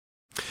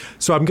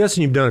So I'm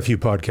guessing you've done a few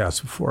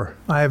podcasts before.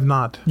 I have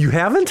not. You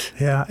haven't?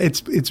 Yeah,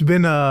 it's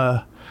been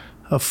a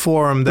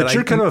forum that But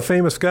you're kind of a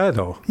famous guy,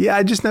 though. Yeah,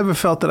 I just never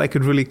felt that I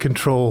could really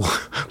control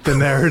the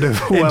narrative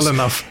well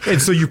enough.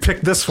 And so you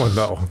picked this one,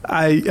 though.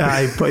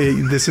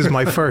 This is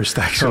my first,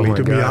 actually,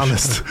 to be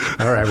honest.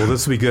 All right, well,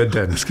 this will be good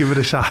then. Let's give it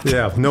a shot.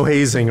 Yeah, no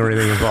hazing or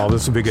anything involved.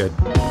 This will be good.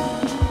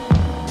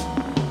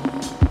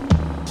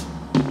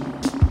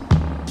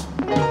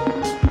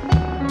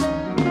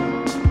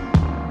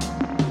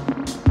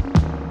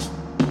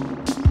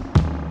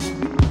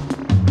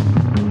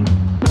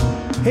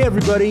 Hey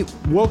everybody,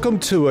 welcome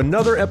to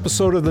another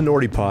episode of the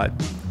Nordy Pod.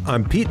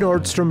 I'm Pete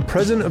Nordstrom,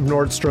 president of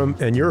Nordstrom,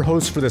 and your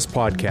host for this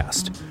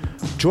podcast.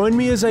 Join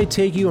me as I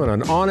take you on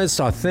an honest,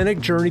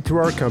 authentic journey through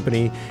our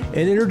company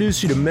and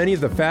introduce you to many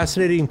of the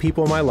fascinating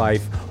people in my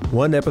life,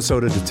 one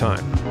episode at a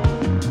time.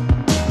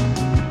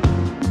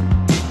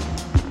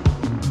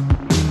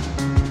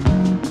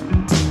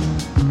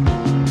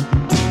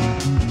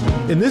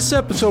 In this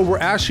episode, we're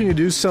actually going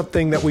to do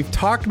something that we've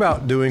talked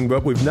about doing,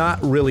 but we've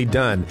not really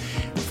done.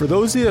 For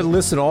those of you that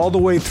listen all the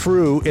way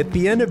through, at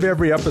the end of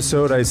every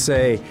episode, I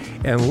say,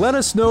 and let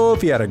us know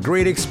if you had a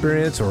great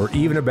experience or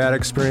even a bad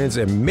experience,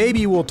 and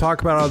maybe we'll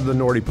talk about it on the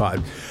Nordy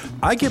Pod.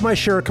 I get my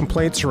share of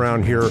complaints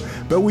around here,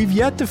 but we've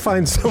yet to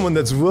find someone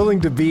that's willing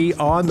to be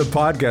on the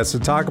podcast to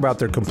talk about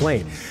their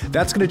complaint.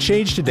 That's going to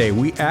change today.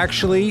 We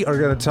actually are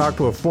going to talk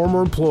to a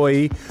former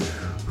employee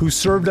who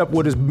served up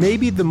what is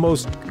maybe the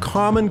most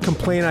common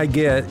complaint I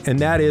get, and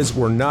that is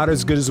we're not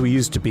as good as we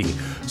used to be.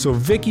 So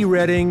Vicki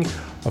Redding,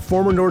 a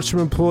former Nordstrom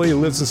employee who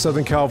lives in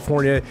Southern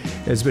California,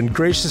 has been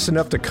gracious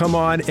enough to come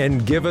on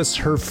and give us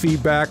her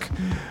feedback.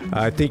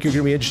 I think you're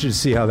going to be interested to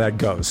see how that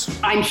goes.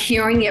 I'm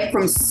hearing it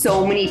from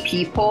so many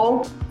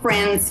people,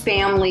 friends,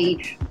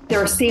 family.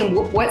 They're saying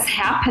what's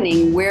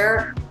happening,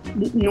 where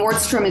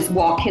Nordstrom is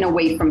walking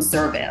away from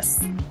service.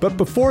 But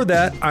before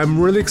that, I'm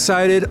really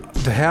excited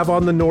to have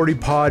on the Nordy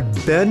Pod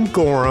Ben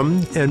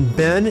Gorham, and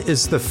Ben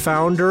is the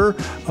founder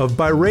of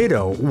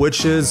BYREDO,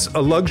 which is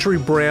a luxury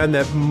brand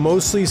that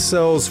mostly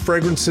sells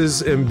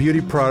fragrances and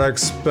beauty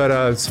products, but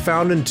it's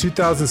founded in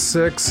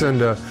 2006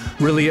 and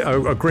really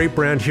a great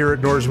brand here at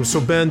Nordstrom. So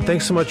Ben,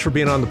 thanks so much for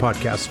being on the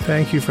podcast.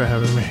 Thank you for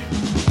having me.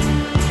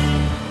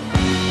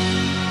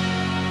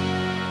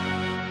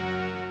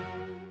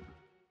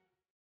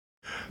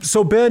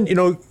 So Ben,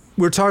 we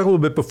were talking a little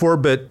bit before,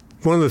 but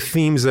one of the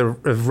themes that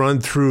have run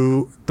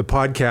through the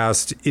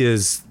podcast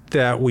is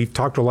that we've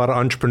talked to a lot of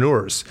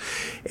entrepreneurs,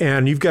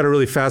 and you've got a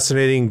really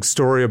fascinating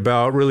story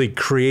about really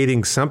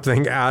creating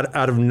something out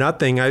of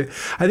nothing. I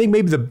think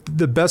maybe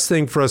the best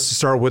thing for us to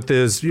start with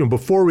is,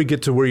 before we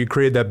get to where you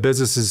created that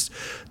business, is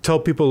tell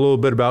people a little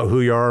bit about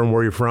who you are and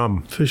where you're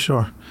from. For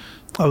sure.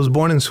 I was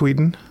born in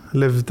Sweden,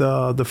 lived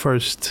the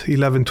first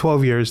 11,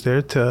 12 years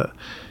there to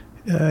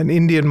an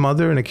Indian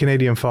mother and a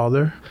Canadian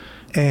father.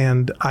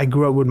 And I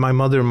grew up with my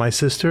mother and my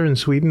sister in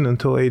Sweden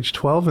until age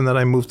 12, and then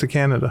I moved to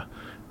Canada.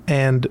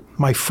 And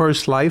my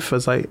first life,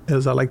 as I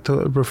like to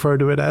refer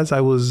to it as, I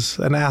was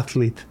an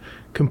athlete,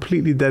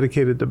 completely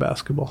dedicated to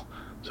basketball.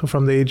 So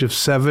from the age of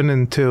 7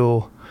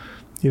 until,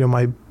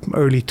 my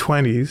early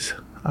 20s,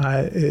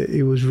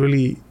 it was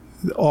really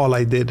all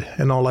I did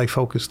and all I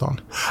focused on.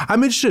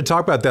 I'm interested to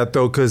talk about that,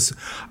 though, because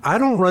I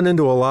don't run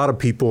into a lot of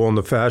people in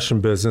the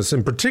fashion business,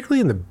 and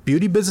particularly in the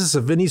beauty business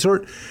of any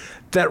sort,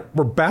 that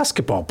were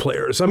basketball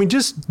players. I mean,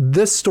 just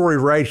this story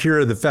right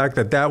here, the fact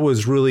that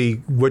was really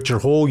what your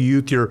whole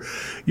youth,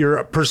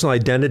 your personal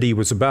identity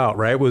was about,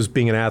 right? Was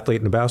being an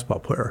athlete and a basketball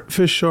player.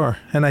 For sure.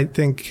 And I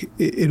think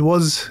it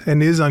was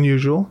and is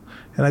unusual.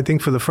 And I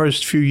think for the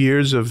first few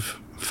years of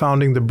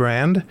founding the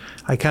brand,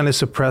 I kind of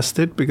suppressed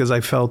it because I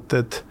felt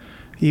that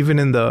even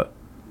in the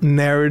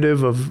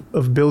narrative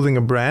of building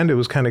a brand, it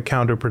was kind of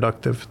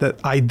counterproductive.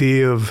 That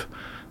idea of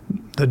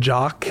the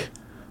jock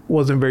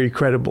wasn't very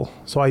credible.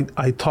 So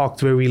I talked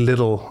very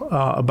little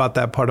about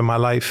that part of my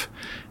life.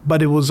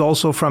 But it was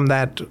also from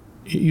that,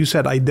 you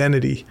said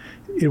identity.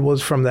 It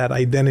was from that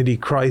identity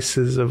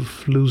crisis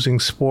of losing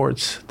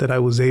sports that I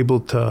was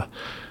able to,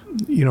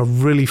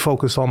 really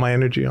focus all my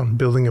energy on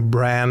building a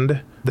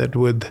brand that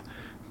would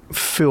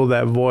fill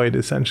that void,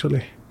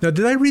 essentially. Now,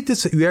 did I read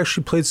this that you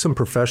actually played some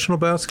professional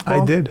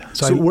basketball? I did.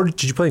 So where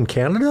did you play, in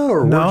Canada,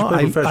 or no, where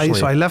did you play professionally?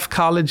 So I left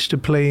college to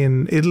play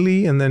in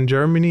Italy and then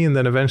Germany, and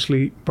then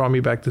eventually brought me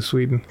back to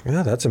Sweden.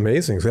 Yeah, that's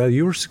amazing. So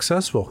you were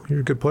successful.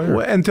 You're a good player.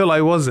 Well, until I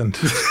wasn't.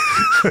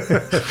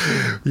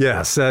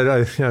 Yes, I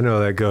know how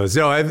that goes.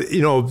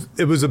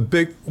 It was a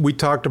big, we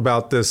talked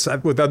about this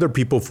with other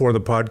people for the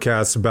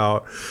podcast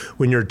about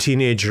when you're a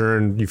teenager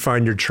and you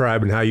find your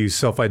tribe and how you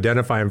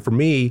self-identify. And for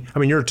me,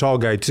 you're a tall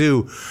guy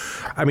too.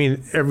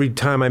 Every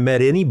time I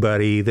met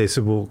anybody, they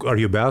said, well, are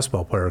you a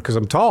basketball player? Because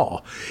I'm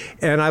tall.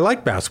 And I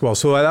like basketball.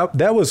 So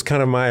that was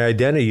kind of my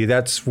identity.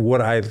 That's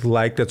what I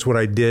liked. That's what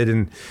I did.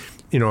 And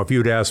if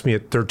you'd asked me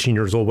at 13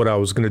 years old what I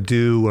was going to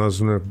do when I was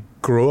going to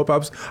grow up,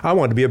 I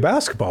wanted to be a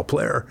basketball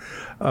player,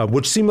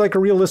 which seemed like a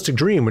realistic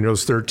dream when I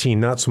was 13,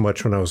 not so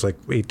much when I was like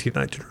 18,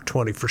 19, or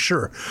 20 for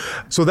sure.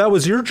 So that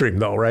was your dream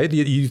though, right?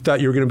 You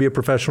thought you were going to be a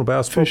professional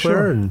basketball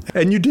player,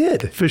 and you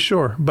did. For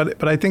sure.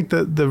 But I think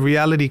the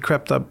reality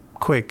crept up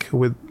quick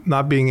with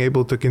not being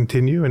able to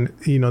continue. And,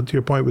 to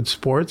your point with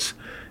sports,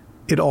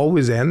 it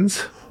always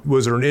ends.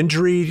 Was there an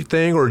injury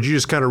thing, or did you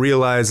just kind of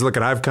realize, look,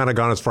 I've kind of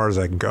gone as far as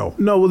I can go?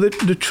 No, well,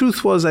 the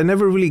truth was I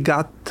never really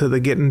got to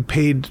the getting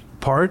paid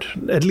part,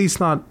 at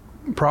least not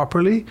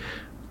properly,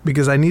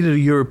 because I needed a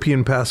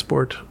European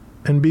passport.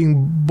 And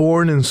being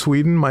born in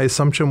Sweden, my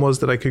assumption was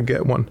that I could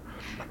get one.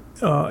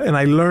 And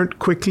I learned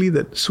quickly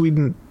that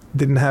Sweden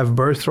didn't have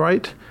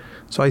birthright.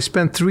 So I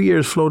spent 3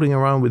 years floating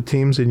around with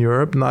teams in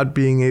Europe, not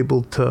being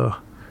able to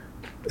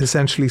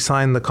essentially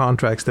sign the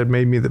contracts that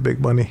made me the big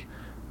money.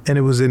 And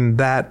it was in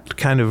that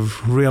kind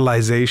of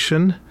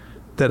realization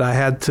that I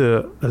had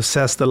to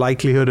assess the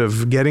likelihood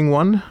of getting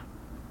one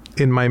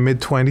in my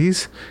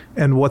mid-20s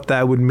and what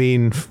that would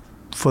mean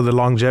for the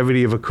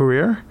longevity of a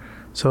career.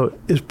 So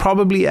it's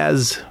probably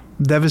as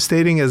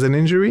devastating as an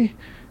injury,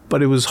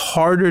 but it was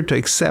harder to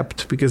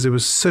accept because it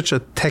was such a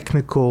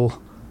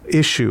technical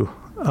issue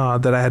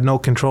that I had no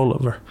control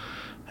over.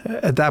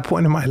 At that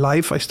point in my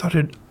life, I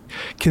started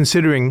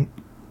considering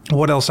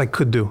what else I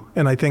could do.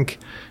 And I think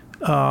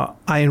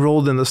I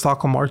enrolled in the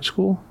Stockholm Art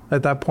School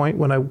at that point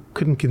when I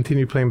couldn't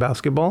continue playing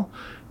basketball,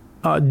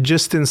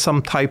 just in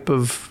some type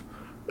of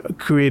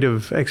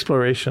creative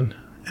exploration,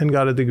 and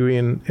got a degree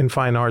in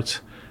fine arts.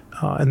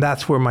 And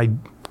that's where my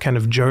kind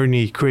of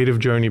creative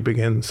journey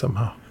began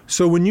somehow.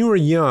 So when you were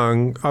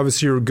young,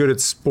 obviously you were good at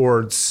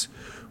sports.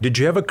 Did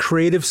you have a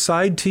creative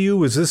side to you?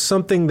 Was this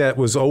something that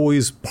was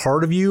always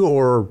part of you,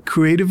 or?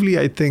 Creatively,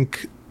 I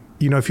think,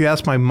 if you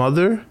ask my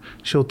mother,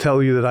 she'll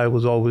tell you that I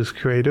was always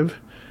creative.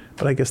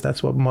 But I guess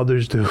that's what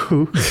mothers do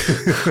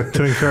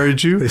to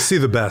encourage you. They see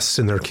the best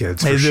in their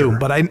kids. They do, sure.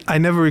 But I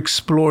never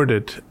explored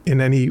it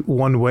in any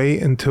one way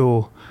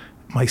until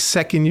my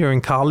second year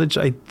in college.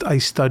 I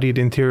studied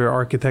interior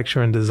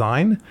architecture and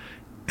design,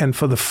 and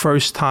for the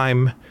first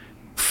time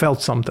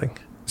felt something.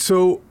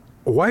 So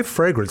why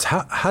fragrance?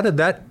 How did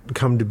that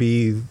come to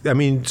be? I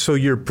mean, so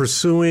you're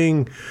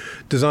pursuing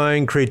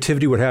design,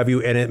 creativity, what have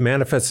you, and it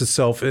manifests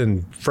itself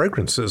in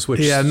fragrances,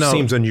 which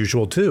seems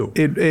unusual too.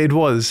 It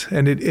was,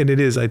 and it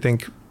is. I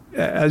think,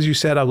 as you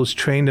said, I was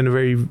trained in a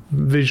very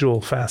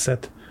visual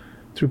facet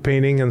through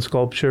painting and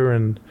sculpture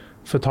and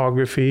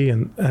photography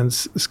and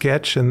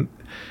sketch. And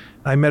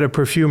I met a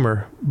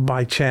perfumer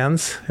by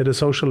chance at a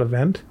social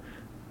event,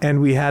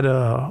 and we had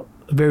a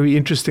very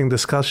interesting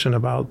discussion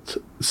about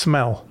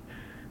smell.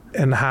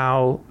 And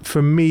how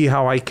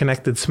I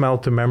connected smell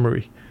to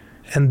memory.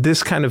 And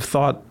this kind of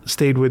thought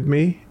stayed with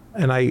me.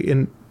 And I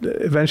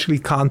eventually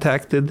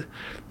contacted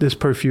this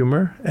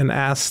perfumer and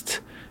asked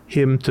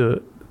him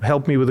to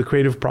help me with a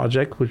creative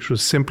project, which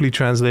was simply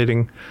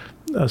translating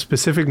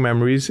specific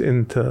memories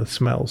into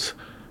smells.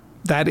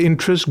 That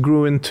interest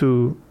grew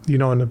into,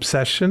 an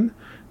obsession.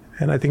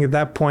 And I think at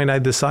that point I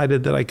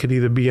decided that I could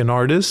either be an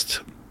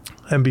artist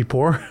and be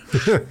poor,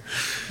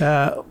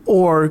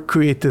 or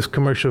create this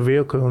commercial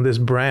vehicle and this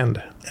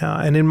brand.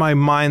 And in my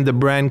mind, the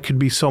brand could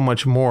be so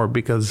much more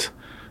because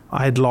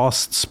I had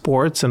lost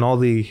sports and all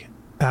the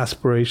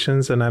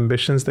aspirations and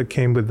ambitions that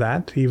came with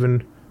that,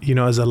 even,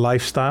 as a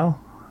lifestyle.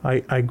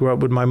 I grew up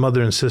with my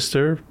mother and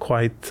sister,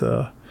 quite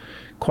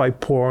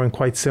poor and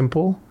quite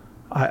simple.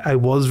 I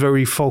was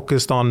very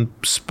focused on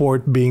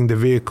sport being the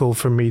vehicle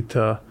for me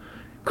to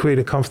create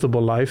a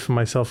comfortable life for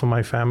myself and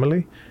my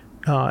family.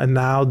 And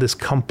now this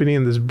company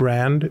and this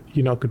brand,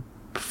 could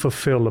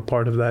fulfill a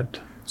part of that.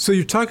 So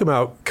you're talking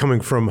about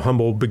coming from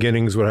humble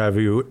beginnings, what have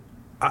you.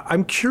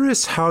 I'm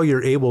curious how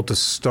you're able to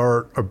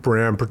start a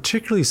brand,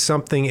 particularly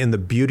something in the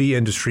beauty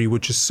industry,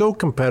 which is so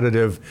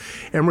competitive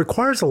and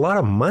requires a lot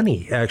of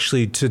money,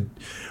 actually,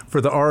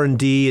 for the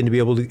R&D and to be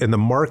able to, and the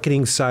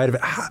marketing side of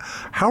it.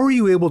 How are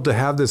you able to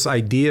have this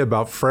idea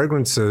about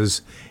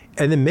fragrances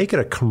and then make it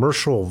a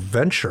commercial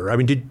venture? I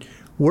mean,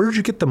 where did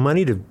you get the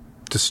money to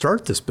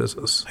start this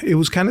business? It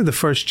was kind of the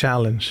first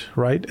challenge,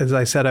 right? As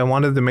I said, I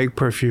wanted to make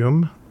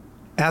perfume.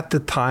 At the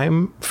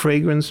time,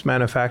 fragrance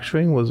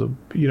manufacturing was a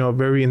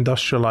very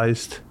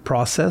industrialized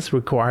process,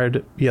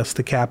 required, yes,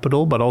 the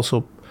capital, but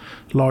also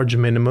large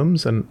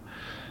minimums.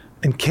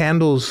 And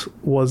candles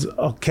was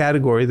a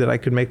category that I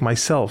could make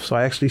myself. So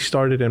I actually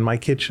started in my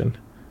kitchen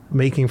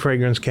making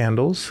fragrance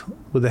candles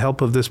with the help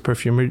of this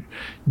perfumer,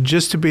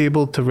 just to be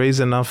able to raise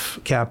enough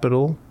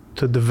capital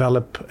to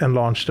develop and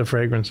launch the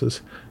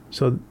fragrances.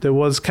 So there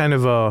was kind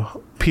of a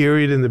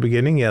period in the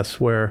beginning, yes,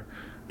 where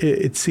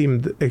it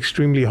seemed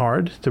extremely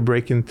hard to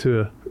break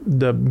into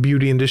the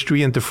beauty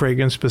industry, into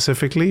fragrance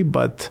specifically.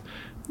 But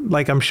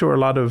like I'm sure a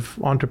lot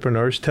of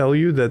entrepreneurs tell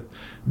you, that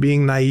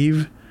being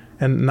naive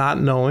and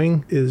not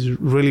knowing is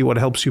really what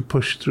helps you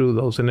push through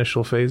those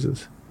initial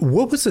phases.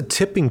 What was the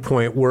tipping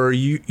point where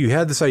you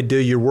had this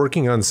idea, you're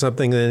working on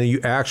something, and then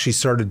you actually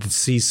started to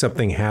see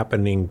something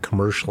happening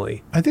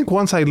commercially? I think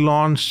once I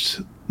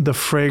launched the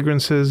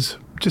fragrances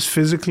just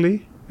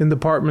physically in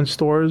department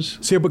stores.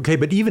 See, okay,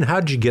 but even how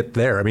did you get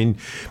there? I mean,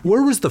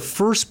 where was the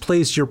first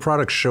place your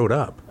product showed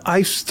up?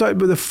 I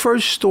started with the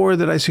first store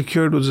that I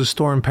secured was a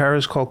store in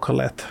Paris called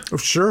Colette. Oh,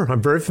 sure.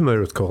 I'm very familiar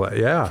with Colette,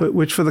 yeah.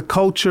 Which for the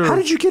culture... How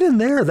did you get in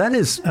there?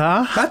 That's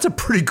a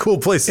pretty cool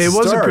place to start. It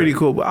was a pretty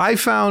cool... I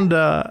found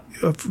a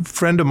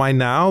friend of mine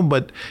now,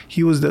 but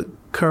he was the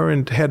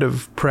current head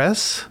of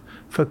press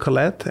for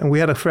Colette, and we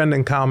had a friend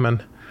in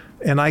common.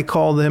 And I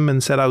called him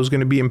and said I was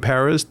going to be in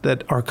Paris,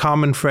 that our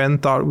common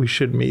friend thought we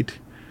should meet.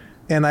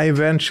 And I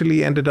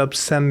eventually ended up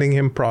sending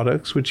him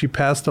products, which he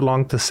passed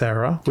along to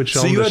Sarah, which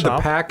owned the shop. So you had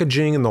the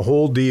packaging and the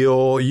whole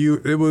deal.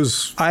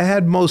 I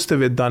had most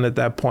of it done at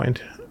that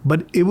point,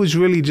 but it was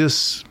really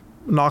just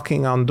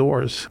knocking on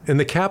doors. And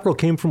the capital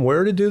came from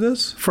where to do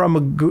this?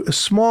 From a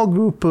small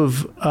group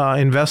of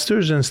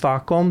investors in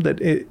Stockholm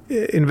that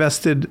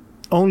invested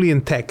only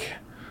in tech.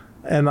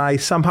 And I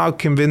somehow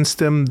convinced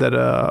them that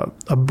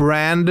a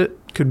brand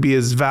could be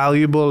as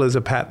valuable as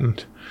a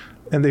patent.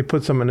 And they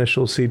put some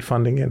initial seed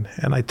funding in.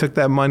 And I took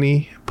that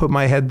money, put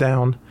my head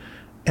down,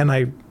 and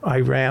I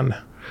ran.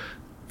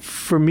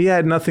 For me, I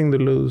had nothing to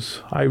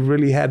lose. I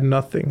really had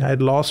nothing. I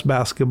had lost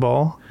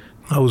basketball.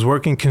 I was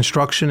working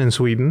construction in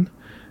Sweden.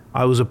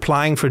 I was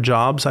applying for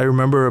jobs. I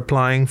remember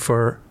applying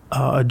for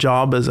a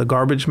job as a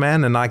garbage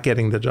man and not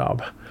getting the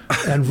job.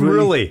 And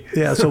really?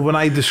 Yeah, so when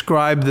I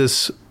describe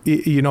this,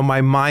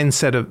 my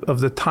mindset of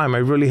the time, I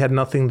really had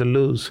nothing to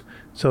lose.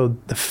 So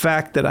the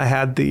fact that I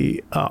had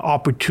the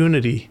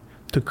opportunity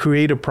to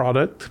create a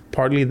product,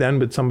 partly then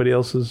with somebody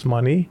else's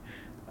money,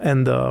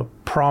 and the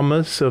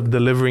promise of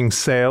delivering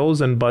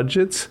sales and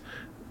budgets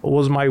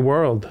was my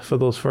world for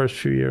those first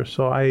few years.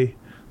 So I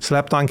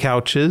slept on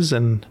couches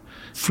and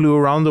flew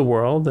around the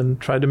world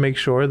and tried to make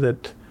sure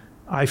that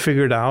I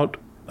figured out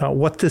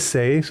what to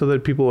say so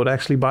that people would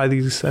actually buy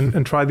these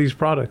and try these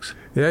products.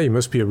 Yeah, you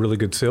must be a really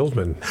good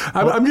salesman.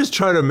 I'm just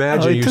trying to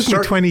imagine. It took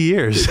me 20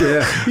 years.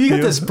 Yeah, you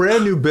get this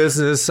brand new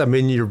business. I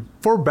mean, you're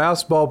a former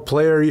basketball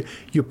player.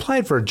 You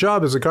applied for a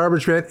job as a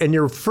garbage man, and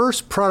your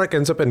first product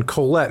ends up in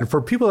Colette. And for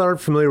people that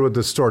aren't familiar with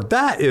the store,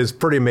 that is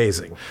pretty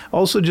amazing.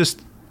 Also,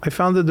 I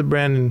founded the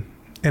brand in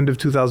end of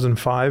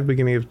 2005,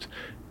 beginning of,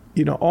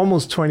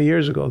 almost 20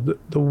 years ago.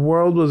 The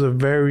world was a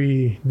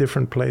very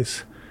different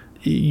place.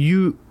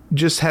 You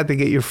just had to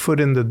get your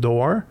foot in the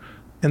door,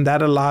 and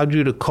that allowed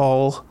you to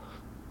call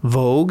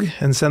Vogue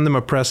and send them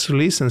a press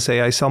release and say,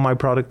 I sell my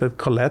product at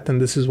Colette, and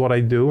this is what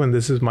I do, and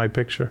this is my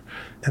picture.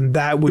 And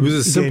that would... It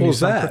was as simple as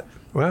that.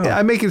 Wow.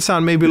 I make it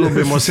sound maybe a little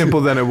bit more simple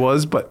than it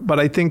was, but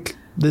I think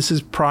this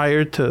is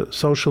prior to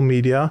social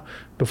media,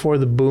 before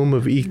the boom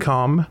of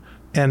e-com,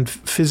 and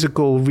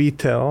physical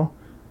retail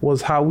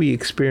was how we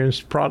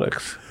experienced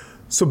products.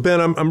 So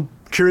Ben, I'm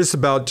curious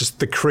about just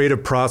the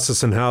creative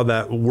process and how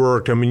that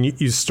worked. I mean,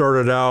 you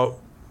started out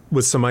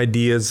with some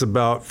ideas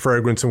about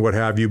fragrance and what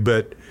have you,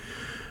 but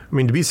I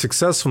mean, to be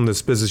successful in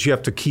this business, you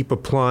have to keep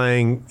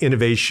applying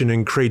innovation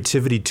and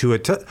creativity to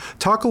it.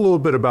 Talk a little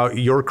bit about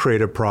your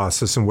creative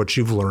process and what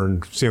you've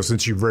learned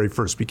since you very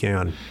first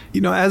began.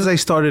 As I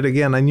started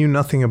again, I knew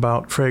nothing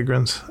about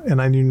fragrance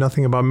and I knew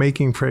nothing about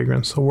making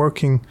fragrance. So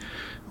working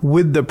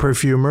with the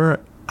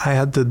perfumer, I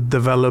had to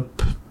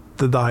develop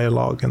the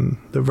dialogue and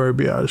the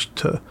verbiage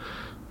to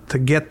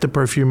get the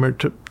perfumer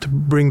to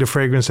bring the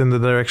fragrance in the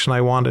direction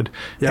I wanted.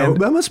 Yeah, and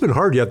that must have been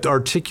hard. You have to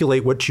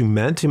articulate what you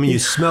meant. I mean, you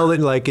smell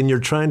it and you're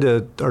trying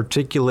to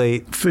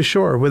articulate. For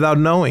sure, without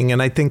knowing. And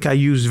I think I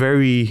used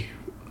very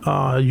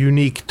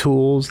unique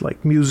tools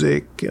like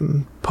music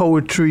and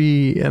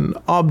poetry and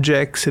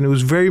objects. And it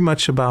was very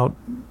much about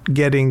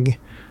getting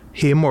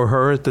him or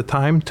her at the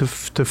time to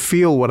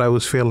feel what I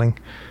was feeling.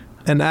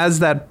 And as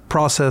that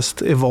process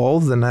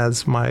evolved and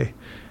as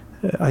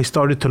I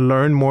started to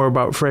learn more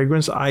about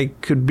fragrance, I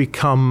could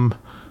become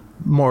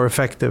more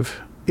effective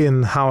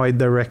in how I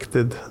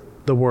directed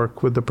the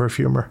work with the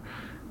perfumer.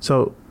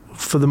 So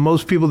for the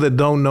most people that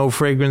don't know,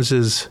 fragrance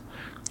is,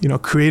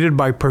 created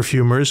by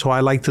perfumers, who I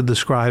like to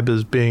describe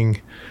as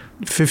being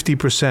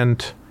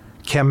 50%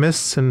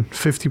 chemists and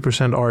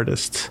 50%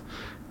 artists.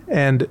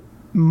 And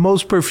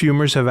most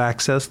perfumers have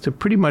access to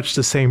pretty much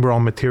the same raw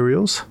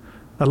materials,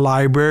 a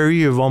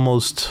library of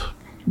almost,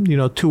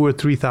 2,000 or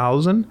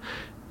 3,000.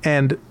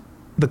 And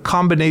the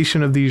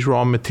combination of these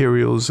raw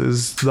materials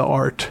is the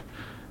art.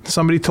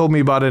 Somebody told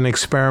me about an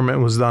experiment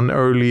was done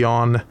early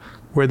on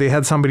where they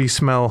had somebody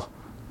smell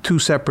two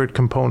separate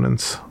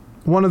components.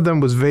 One of them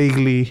was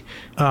vaguely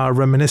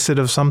reminiscent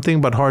of something,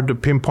 but hard to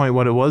pinpoint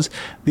what it was.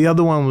 The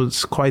other one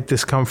was quite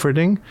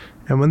discomforting.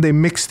 And when they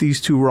mixed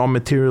these two raw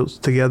materials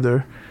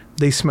together,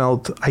 they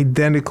smelled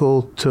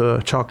identical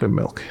to chocolate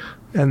milk.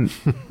 And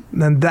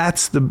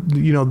that's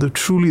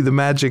truly the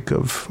magic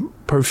of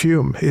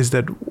perfume, is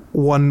that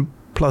 1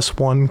 +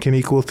 1 can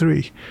equal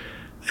 3.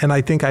 And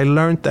I think I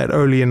learned that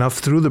early enough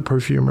through the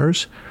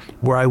perfumers,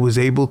 where I was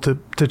able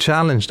to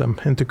challenge them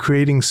into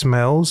creating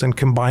smells and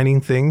combining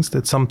things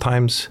that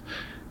sometimes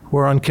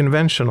were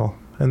unconventional.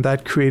 And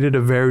that created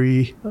a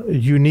very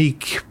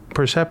unique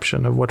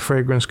perception of what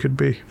fragrance could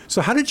be.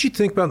 So how did you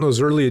think about in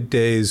those early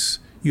days?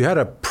 You had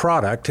a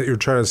product that you were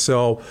trying to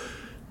sell.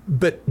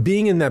 But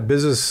being in that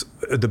business,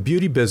 the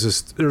beauty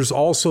business, there's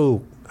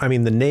also, I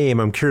mean, the name,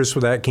 I'm curious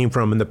where that came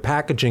from, and the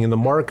packaging and the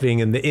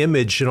marketing and the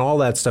image and all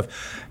that stuff.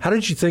 How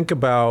did you think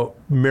about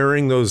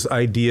marrying those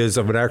ideas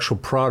of an actual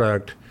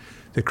product,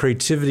 the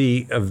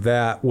creativity of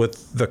that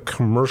with the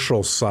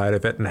commercial side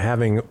of it, and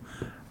having,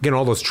 again,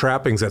 all those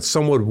trappings that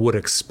someone would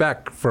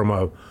expect from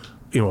a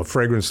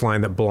fragrance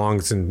line that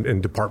belongs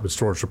in department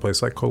stores or a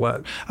place like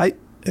Colette?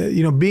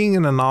 Being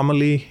an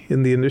anomaly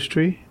in the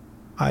industry,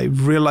 I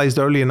realized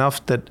early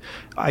enough that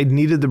I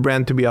needed the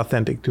brand to be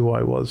authentic to who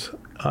I was.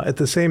 At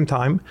the same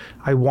time,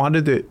 I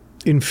wanted to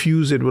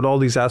infuse it with all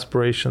these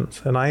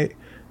aspirations, and I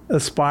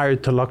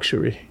aspired to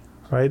luxury,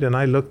 right? And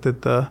I looked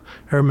at the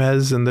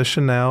Hermes and the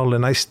Chanel,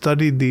 and I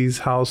studied these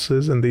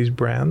houses and these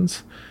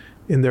brands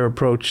in their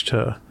approach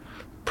to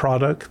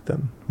product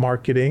and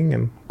marketing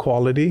and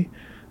quality.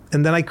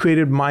 And then I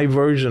created my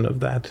version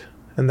of that.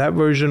 And that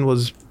version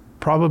was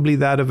probably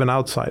that of an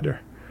outsider.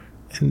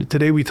 And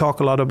today we talk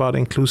a lot about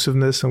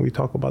inclusiveness and we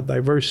talk about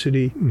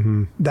diversity.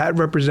 Mm-hmm. That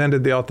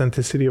represented the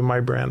authenticity of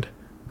my brand,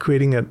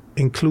 creating an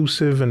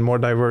inclusive and more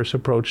diverse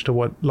approach to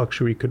what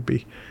luxury could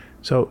be.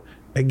 So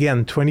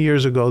again, 20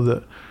 years ago,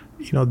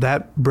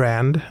 that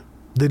brand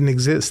didn't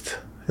exist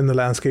in the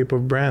landscape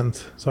of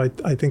brands. So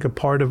I think a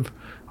part of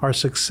our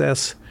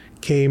success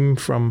came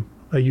from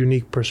a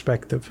unique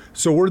perspective.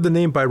 So where did the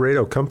name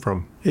BYREDO come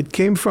from? It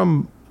came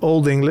from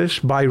Old English,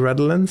 by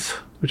redolence,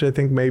 which I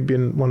think may have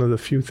been one of the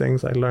few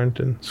things I learned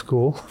in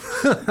school.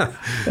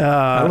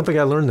 I don't think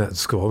I learned that in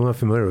school. I'm not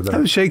familiar with that.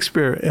 That was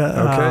Shakespeare.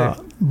 Okay.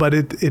 But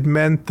it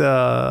meant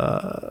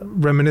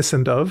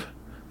reminiscent of,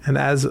 and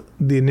as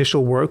the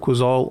initial work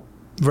was all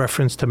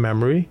reference to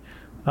memory,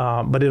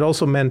 but it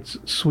also meant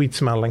sweet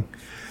smelling.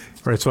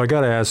 All right, so I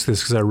got to ask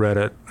this because I read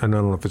it, and I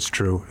don't know if it's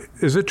true.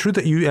 Is it true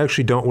that you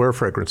actually don't wear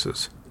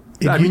fragrances?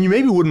 I mean, you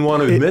maybe wouldn't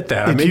want to admit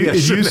that. Maybe I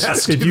shouldn't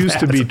ask you that. It used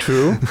to be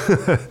true.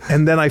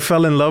 And then I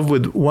fell in love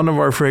with one of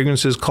our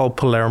fragrances called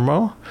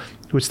Palermo,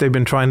 which they've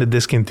been trying to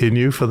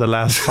discontinue for the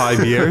last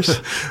 5 years.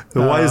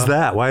 Why is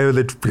that? Why are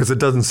they? Because it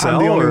doesn't sell?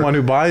 I'm the only one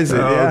who buys it.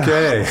 Yeah.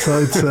 Okay. So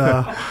it's,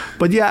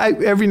 but yeah,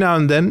 every now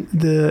and then,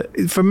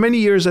 for many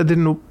years, I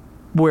didn't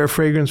wear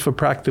fragrance for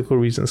practical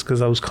reasons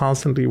because I was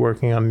constantly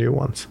working on new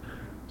ones.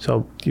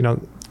 So,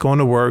 going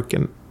to work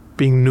and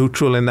being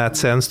neutral in that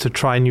sense to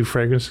try new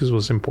fragrances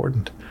was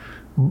important.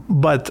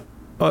 But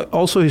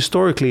also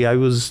historically, I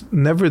was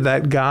never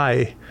that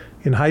guy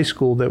in high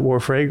school that wore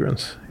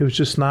fragrance. It was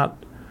just not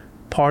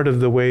part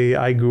of the way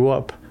I grew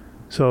up.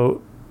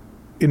 So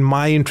in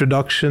my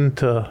introduction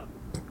to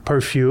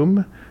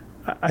perfume,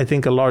 I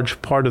think a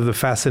large part of the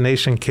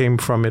fascination came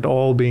from it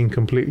all being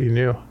completely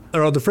new.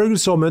 Are the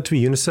fragrances all meant to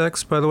be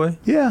unisex, by the way?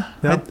 Yeah.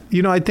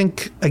 I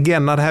think,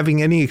 again, not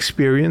having any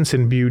experience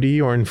in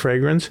beauty or in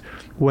fragrance,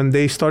 when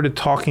they started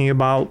talking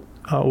about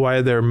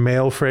why there are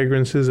male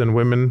fragrances and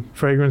women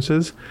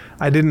fragrances,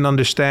 I didn't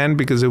understand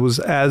because it was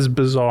as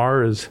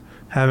bizarre as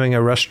having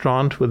a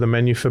restaurant with a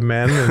menu for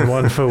men and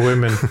one for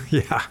women.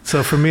 Yeah.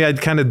 So for me, I'd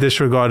kind of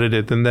disregarded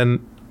it. And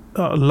then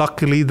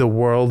luckily the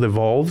world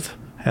evolved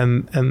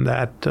and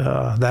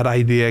that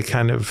idea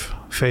kind of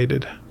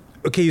faded.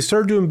 Okay, you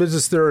started doing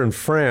business there in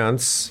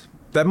France.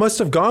 That must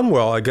have gone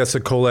well, I guess,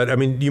 at Colette. I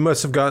mean, you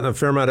must have gotten a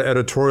fair amount of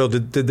editorial.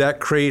 Did that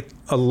create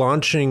a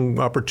launching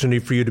opportunity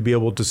for you to be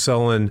able to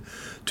sell in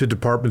to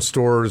department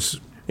stores,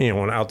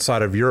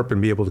 outside of Europe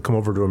and be able to come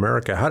over to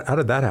America? How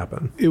did that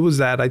happen? It was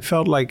that. I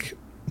felt like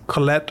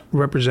Colette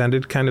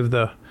represented kind of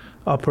the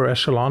upper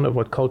echelon of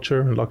what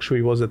culture and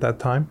luxury was at that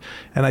time.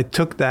 And I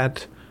took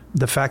that,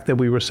 the fact that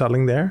we were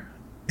selling there,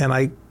 and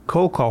I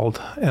cold called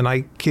and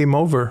I came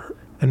over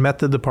and met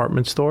the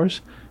department stores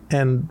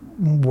and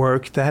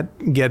worked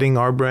at getting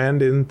our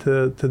brand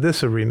into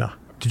this arena.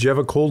 Did you have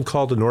a cold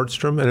call to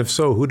Nordstrom? And if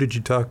so, who did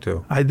you talk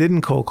to? I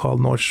didn't cold call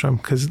Nordstrom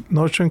because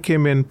Nordstrom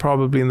came in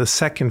probably in the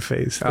second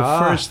phase.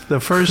 The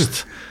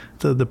first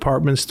the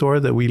department store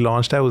that we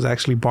launched, that was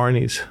actually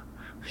Barney's.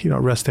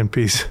 Rest in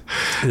peace.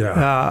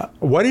 Yeah.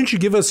 Why didn't you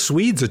give us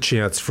Swedes a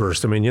chance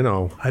first? I mean,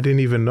 I didn't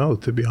even know,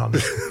 to be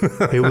honest.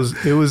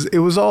 It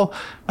was all.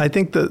 I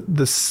think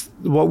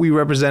what we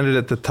represented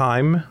at the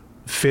time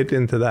fit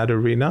into that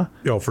arena.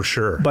 Oh, for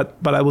sure. But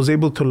I was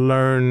able to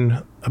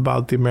learn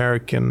about the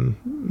American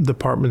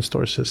department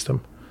store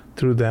system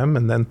through them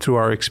and then through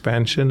our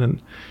expansion.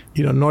 And,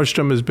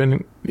 Nordstrom has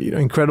been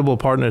incredible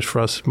partners for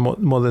us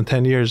more than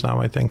 10 years now,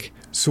 I think.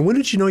 So when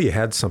did you know you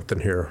had something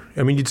here?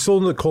 I mean, you'd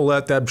sold to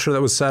Colette, I'm sure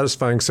that was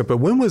satisfying stuff, but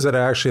when was it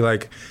actually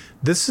like,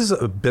 this is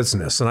a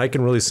business and I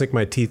can really sink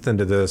my teeth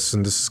into this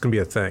and this is going to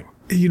be a thing?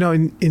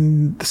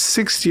 In the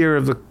 6th year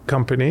of the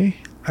company,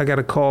 I got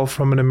a call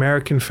from an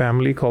American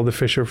family called the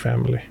Fisher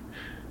family.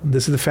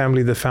 This is the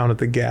family that founded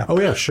the Gap. Oh,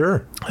 yeah,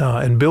 sure.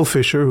 And Bill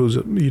Fisher, who's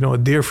a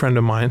dear friend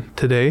of mine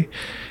today,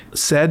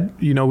 said,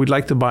 we'd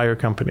like to buy your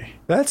company.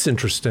 That's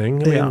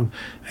interesting. I mean,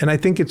 and I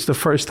think it's the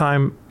first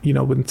time,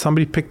 when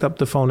somebody picked up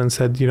the phone and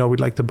said, we'd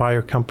like to buy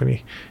your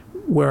company,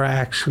 where I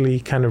actually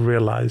kind of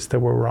realized that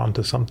we were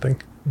onto something.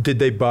 Did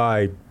they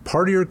buy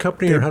part of your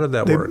company or how did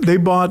that work? They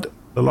bought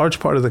a large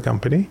part of the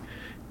company.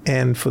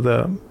 And for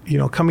the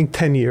coming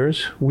 10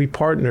 years, we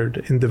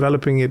partnered in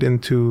developing it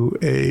into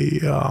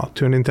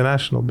to an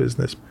international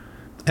business.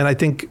 And I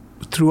think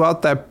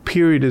throughout that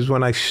period is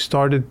when I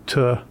started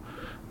to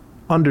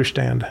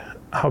understand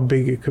how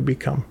big it could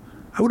become.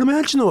 I would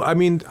imagine, though, I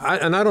mean, I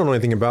don't know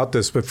anything about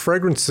this, but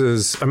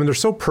fragrances, I mean, they're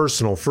so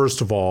personal,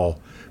 first of all.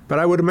 But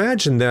I would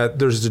imagine that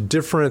there's a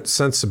different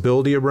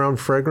sensibility around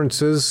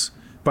fragrances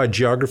by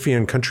geography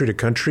and country to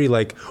country.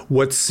 Like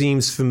what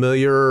seems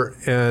familiar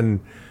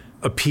and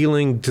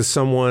appealing to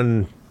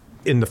someone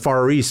in the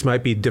Far East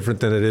might be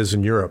different than it is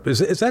in Europe. Is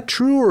that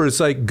true, or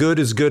is like good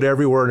is good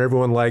everywhere and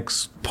everyone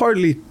likes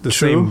partly the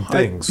same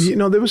things?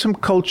 There was some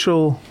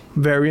cultural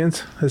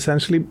variance,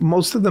 essentially.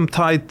 Most of them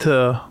tied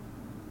to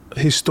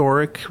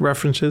historic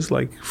references,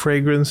 like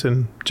fragrance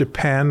in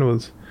Japan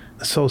was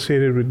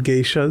associated with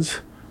geishas.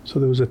 So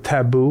there was a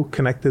taboo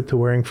connected to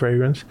wearing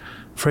fragrance.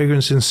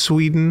 Fragrance in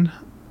Sweden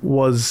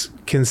was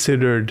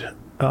considered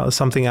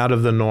something out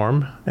of the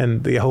norm,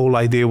 and the whole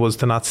idea was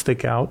to not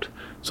stick out.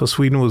 So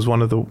Sweden was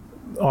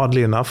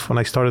oddly enough, when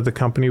I started the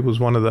company, was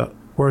one of the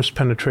worst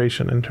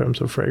penetration in terms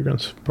of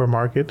fragrance per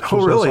market.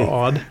 Oh, really?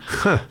 Also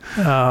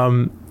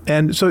odd.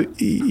 And so,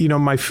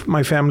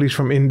 my family's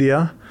from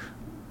India.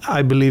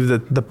 I believe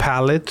that the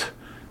palate,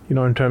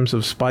 in terms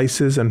of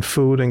spices and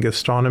food and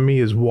gastronomy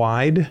is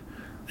wide,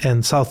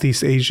 and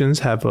Southeast Asians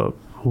have a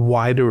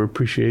wider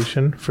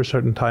appreciation for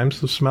certain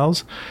types of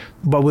smells.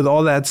 But with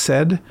all that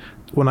said,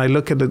 when I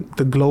look at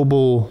the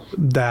global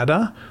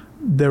data,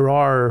 there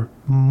are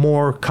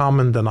more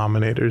common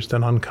denominators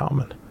than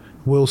uncommon.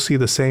 We'll see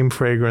the same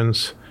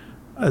fragrance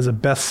as a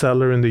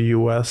bestseller in the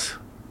US,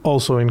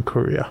 also in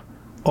Korea,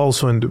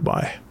 also in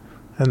Dubai.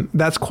 And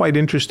that's quite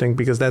interesting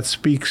because that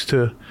speaks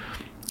to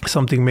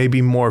something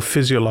maybe more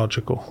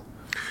physiological.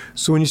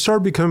 So when you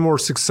start becoming more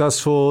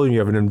successful, and you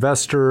have an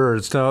investor,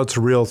 it's a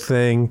real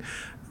thing,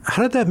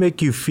 how did that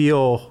make you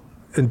feel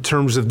in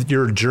terms of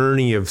your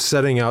journey of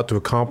setting out to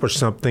accomplish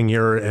something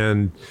here?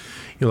 And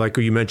like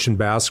you mentioned,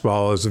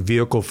 basketball as a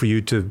vehicle for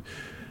you to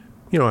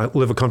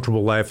live a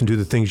comfortable life and do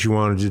the things you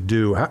wanted to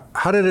do.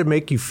 How did it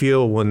make you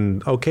feel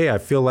when, okay, I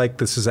feel like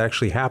this is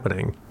actually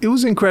happening? It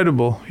was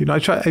incredible.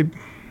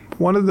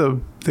 One of the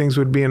things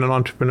with being an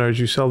entrepreneur is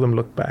you seldom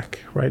look back,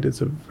 right?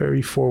 It's a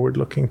very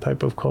forward-looking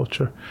type of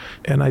culture.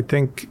 And I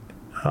think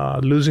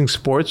losing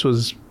sports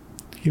was,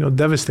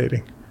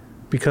 devastating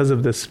because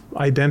of this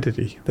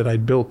identity that I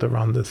built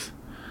around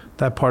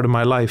that part of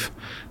my life.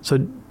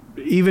 So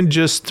even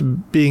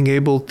just being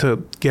able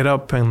to get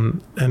up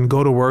and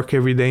go to work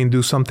every day and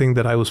do something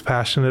that I was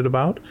passionate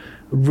about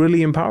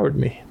really empowered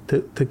me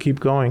to keep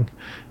going.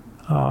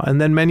 And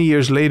then many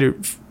years later,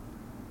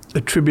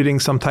 attributing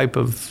some type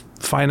of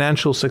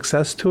financial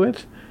success to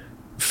it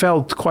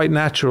felt quite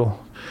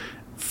natural.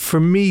 For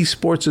me,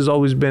 sports has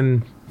always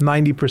been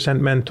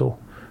 90%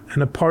 mental.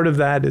 And a part of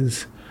that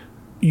is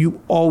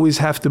you always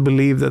have to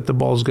believe that the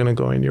ball's going to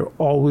go in. You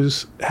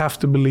always have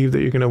to believe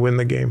that you're going to win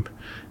the game.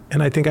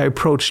 And I think I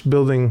approached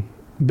building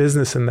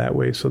business in that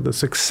way. So the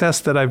success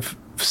that I've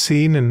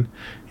seen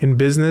in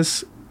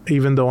business,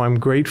 even though I'm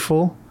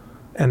grateful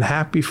and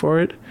happy for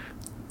it,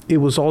 it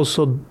was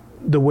also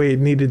the way it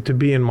needed to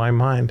be in my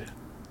mind.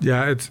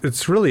 Yeah,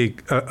 it's really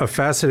a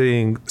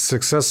fascinating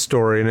success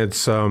story, and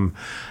it's and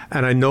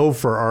I know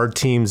for our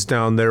teams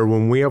down there,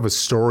 when we have a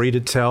story to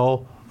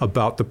tell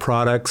about the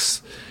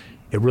products,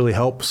 it really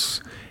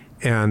helps.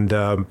 And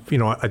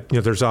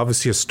there's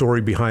obviously a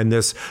story behind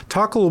this.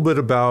 Talk a little bit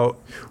about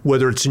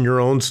whether it's in your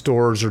own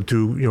stores or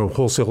through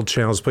wholesale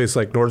channels, places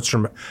like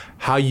Nordstrom,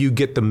 how you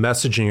get the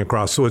messaging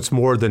across. So it's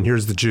more than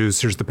here's the juice,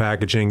 here's the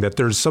packaging. That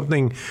there's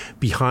something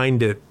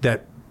behind it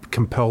that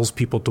compels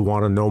people to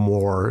want to know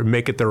more and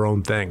make it their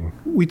own thing.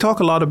 We talk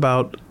a lot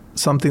about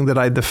something that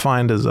I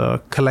defined as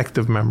a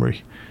collective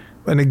memory.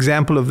 An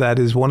example of that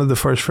is one of the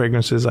first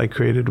fragrances I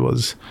created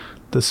was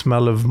the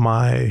smell of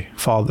my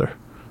father,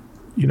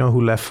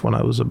 who left when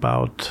I was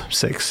about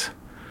 6.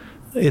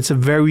 It's a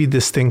very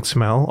distinct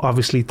smell,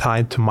 obviously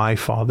tied to my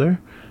father,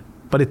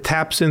 but it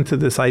taps into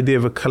this idea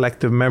of a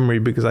collective memory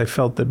because I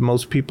felt that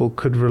most people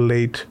could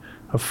relate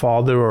a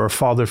father or a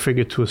father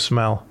figure to a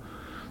smell.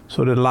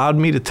 So it allowed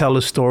me to tell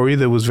a story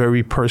that was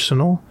very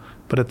personal,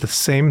 but at the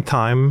same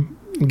time,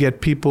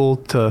 get people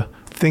to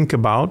think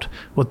about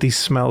what these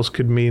smells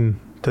could mean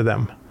to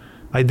them.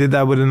 I did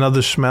that with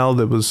another smell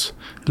that was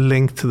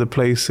linked to the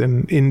place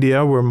in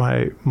India where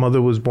my mother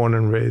was born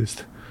and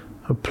raised,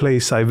 a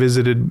place I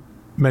visited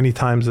many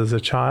times as a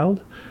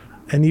child.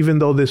 And even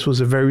though this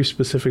was a very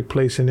specific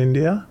place in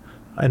India,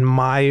 and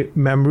my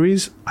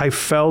memories, I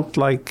felt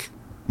like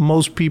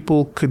most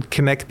people could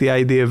connect the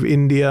idea of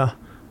India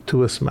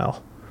to a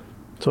smell.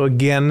 So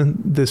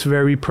again, this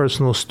very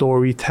personal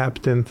story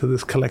tapped into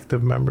this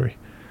collective memory.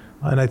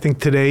 And I think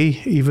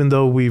today, even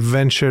though we've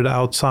ventured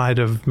outside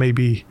of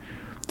maybe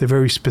the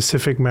very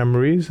specific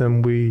memories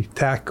and we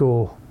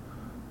tackle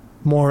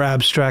more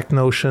abstract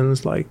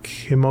notions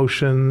like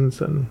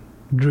emotions and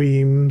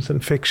dreams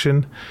and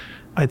fiction,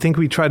 I think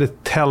we try to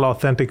tell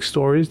authentic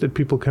stories that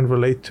people can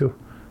relate to.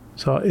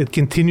 So it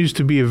continues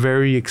to be a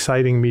very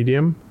exciting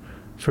medium.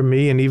 for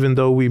me. And even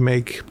though we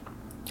make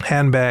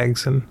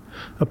handbags and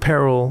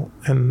apparel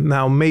and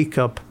now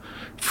makeup,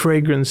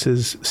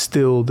 fragrances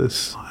still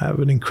I have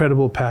an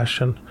incredible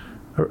passion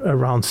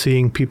around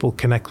seeing people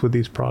connect with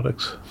these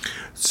products.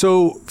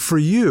 So for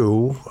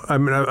you, I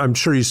mean, I'm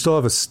sure you still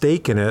have a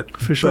stake in it.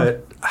 For sure.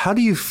 But how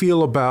do you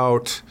feel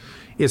about,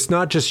 it's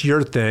not just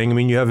your thing. I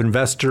mean, you have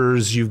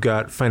investors, you've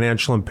got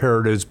financial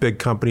imperatives, big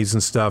companies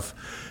and stuff.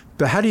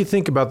 But how do you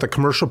think about the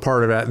commercial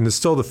part of that? And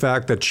still the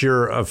fact that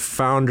you're a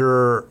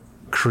founder,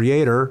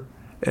 creator,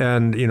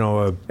 and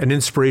an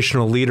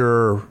inspirational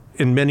leader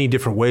in many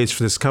different ways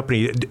for this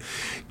company.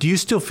 Do you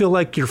still feel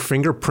like your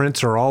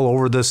fingerprints are all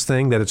over this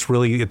thing, that it's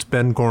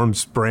Ben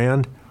Gorham's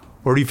brand?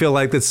 Or do you feel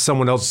like it's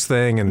someone else's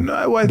thing and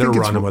they're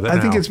running with it now? I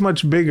think it's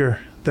much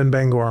bigger than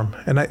Ben Gorham.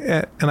 And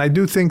I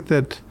do think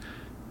that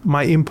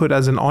my input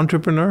as an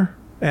entrepreneur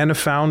and a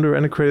founder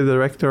and a creative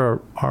director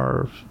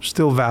are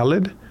still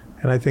valid.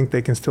 And I think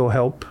they can still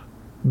help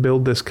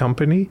build this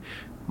company.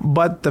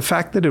 But the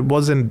fact that it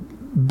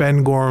wasn't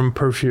Ben Gorham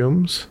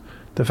perfumes,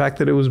 the fact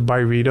that it was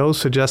BYREDO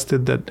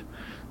suggested that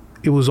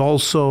it was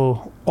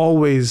also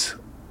always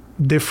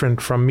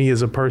different from me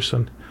as a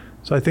person.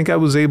 So I think I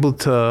was able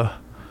to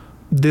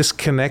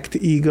disconnect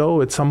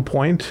ego at some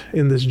point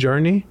in this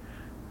journey.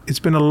 It's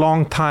been a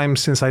long time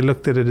since I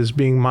looked at it as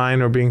being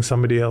mine or being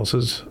somebody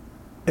else's.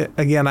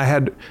 Again, I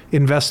had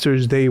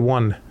investors day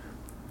one,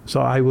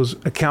 so I was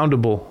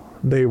accountable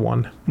day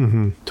one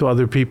to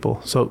other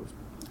people. So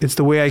it's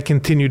the way I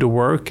continue to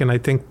work, and I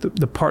think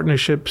the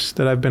partnerships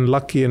that I've been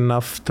lucky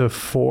enough to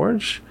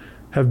forge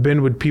have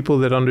been with people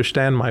that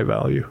understand my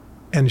value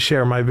and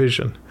share my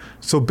vision.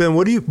 So Ben,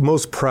 what are you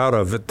most proud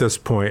of at this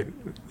point?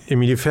 I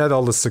mean, you've had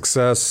all the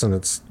success and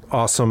it's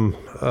awesome,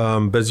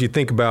 but as you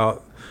think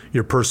about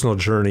your personal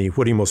journey,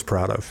 what are you most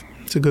proud of?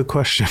 It's a good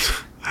question.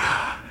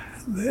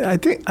 I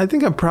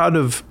think I'm proud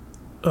of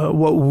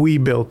what we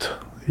built,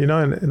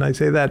 and I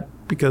say that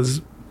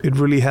because it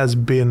really has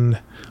been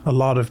a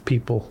lot of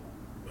people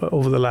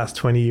over the last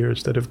 20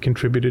 years that have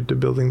contributed to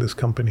building this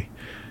company.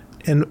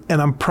 And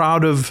I'm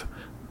proud of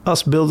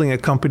us building a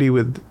company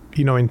with,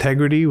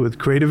 integrity, with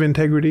creative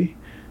integrity,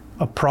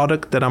 a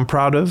product that I'm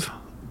proud of.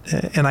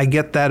 And I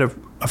get that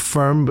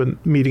affirmed when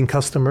meeting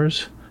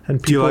customers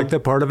and people. Do you like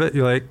that part of it?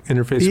 You like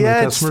interfacing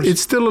with customers?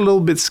 It's still a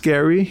little bit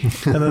scary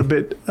and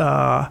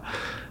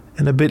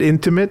a bit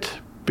intimate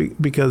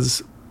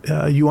because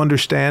you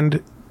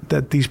understand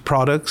that these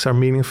products are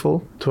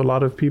meaningful to a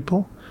lot of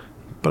people.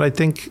 But I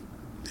think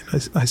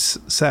I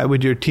sat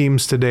with your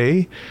teams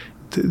today.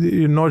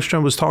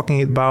 Nordstrom was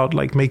talking about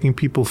like making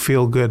people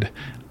feel good.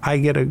 I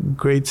get a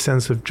great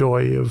sense of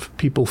joy of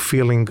people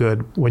feeling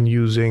good when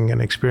using and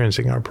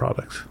experiencing our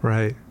products.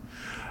 Right.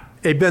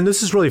 Hey, Ben,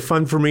 this is really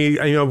fun for me.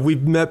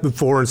 We've met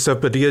before and stuff,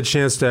 but to get a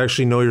chance to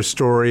actually know your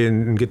story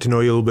and get to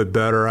know you a little bit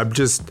better, I'm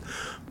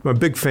a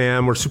big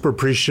fan. We're super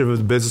appreciative of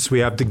the business we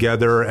have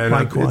together. And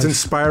it's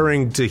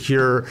inspiring to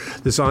hear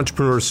this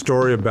entrepreneur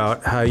story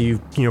about how you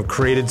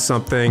created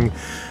something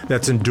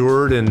that's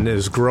endured and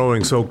is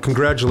growing. So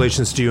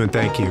congratulations to you and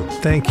thank you.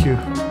 Thank you.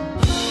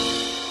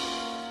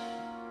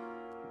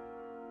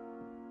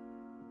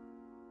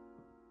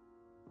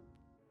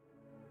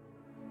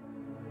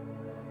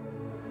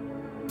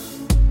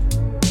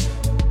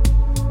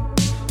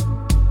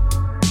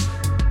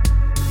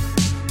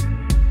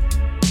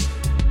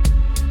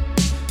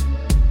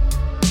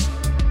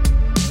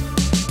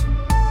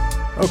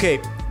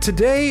 Okay,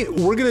 today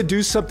we're going to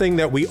do something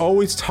that we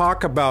always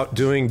talk about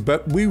doing,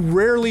 but we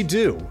rarely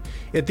do.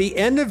 At the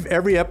end of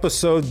every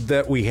episode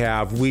that we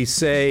have, we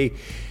say,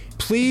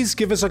 please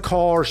give us a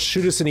call or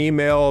shoot us an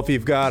email if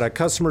you've got a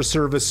customer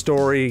service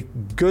story,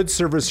 good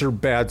service or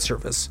bad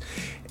service.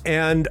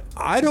 And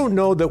I don't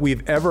know that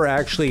we've ever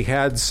actually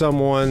had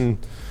someone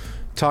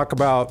talk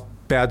about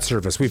bad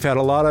service. We've had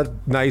a lot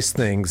of nice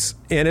things.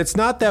 And it's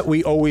not that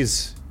we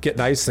always get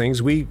nice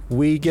things.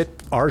 We get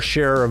our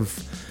share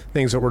of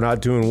things that we're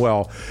not doing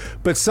well.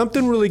 But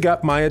something really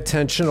got my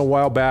attention a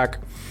while back.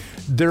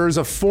 There's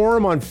a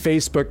forum on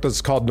Facebook that's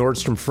called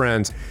Nordstrom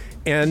Friends.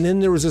 And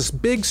then there was this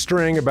big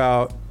string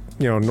about,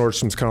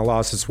 Nordstrom's kind of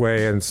lost its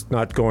way and it's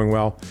not going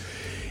well.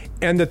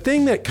 And the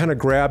thing that kind of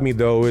grabbed me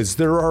though is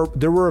there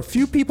were a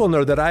few people in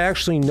there that I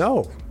actually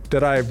know,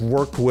 that I've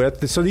worked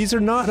with. So these are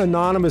not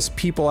anonymous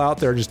people out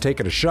there just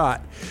taking a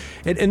shot.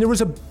 And there was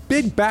a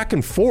big back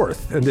and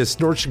forth in this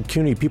Nordstrom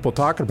community, people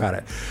talking about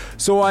it.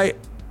 So I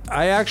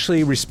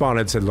actually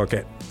responded and said, look,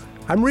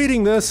 I'm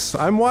reading this,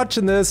 I'm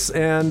watching this,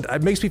 and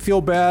it makes me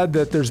feel bad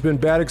that there's been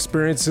bad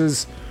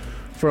experiences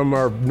from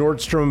our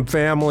Nordstrom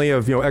family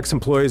of,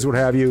 ex-employees, what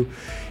have you.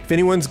 If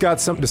anyone's got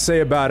something to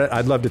say about it,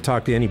 I'd love to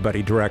talk to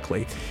anybody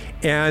directly.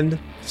 And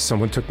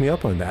someone took me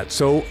up on that.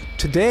 So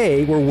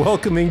today we're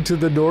welcoming to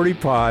the Nordy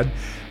Pod,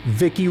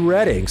 Vicki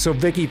Redding. So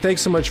Vicki,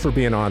 thanks so much for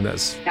being on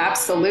this.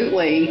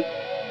 Absolutely.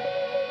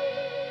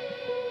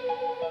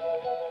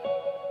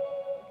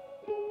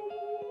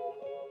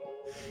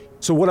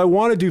 So what I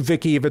want to do,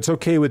 Vicki, if it's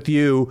okay with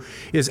you,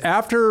 is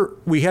after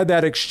we had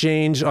that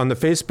exchange on the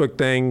Facebook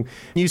thing,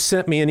 you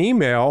sent me an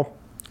email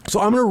So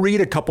I'm going to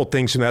read a couple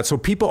things from that so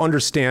people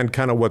understand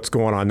kind of what's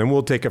going on. Then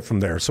we'll take it from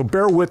there. So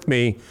bear with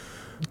me.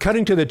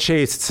 Cutting to the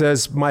chase, it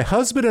says, my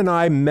husband and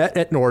I met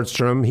at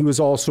Nordstrom. He was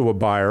also a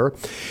buyer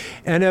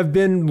and have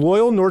been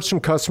loyal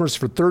Nordstrom customers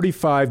for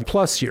 35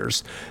 plus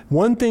years.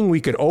 One thing we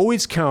could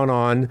always count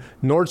on,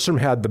 Nordstrom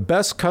had the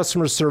best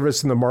customer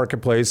service in the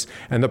marketplace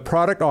and the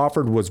product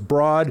offered was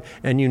broad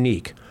and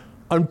unique.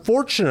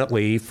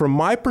 Unfortunately, from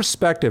my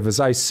perspective, as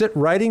I sit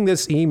writing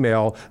this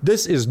email,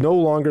 this is no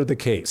longer the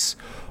case.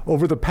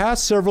 Over the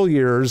past several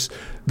years,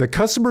 the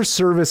customer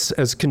service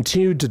has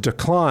continued to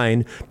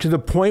decline to the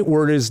point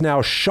where it is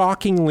now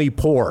shockingly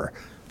poor.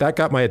 That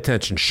got my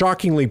attention.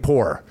 Shockingly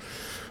poor.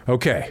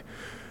 Okay.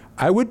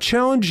 I would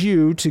challenge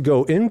you to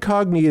go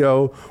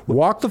incognito,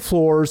 walk the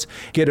floors,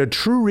 get a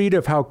true read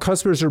of how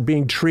customers are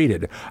being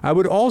treated. I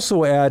would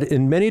also add,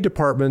 in many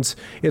departments,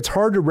 it's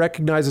hard to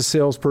recognize a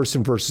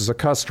salesperson versus a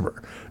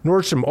customer.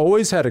 Nordstrom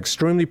always had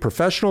extremely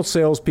professional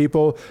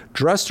salespeople,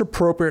 dressed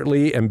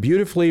appropriately and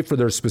beautifully for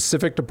their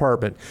specific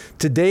department.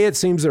 Today, it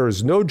seems there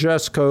is no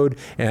dress code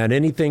and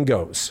anything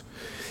goes.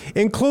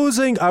 In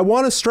closing, I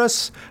want to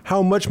stress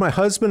how much my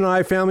husband and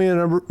I, family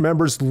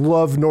members,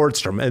 love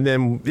Nordstrom, and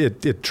then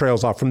it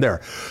trails off from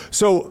there.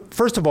 So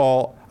first of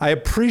all, I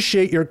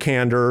appreciate your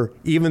candor,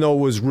 even though it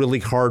was really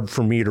hard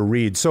for me to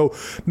read. So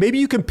maybe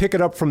you can pick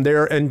it up from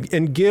there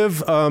and give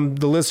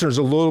the listeners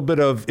a little bit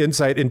of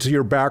insight into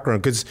your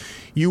background, because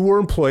you were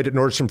employed at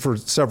Nordstrom for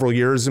several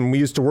years, and we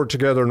used to work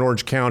together in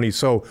Orange County.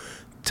 So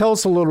tell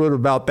us a little bit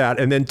about that,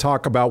 and then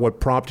talk about what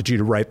prompted you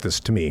to write this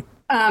to me.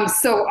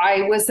 So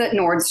I was at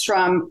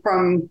Nordstrom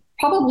from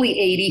probably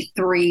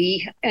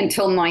 83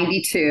 until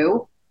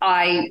 92.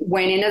 I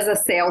went in as a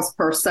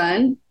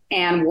salesperson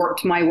and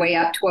worked my way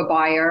up to a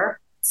buyer.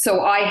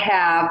 So I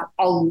have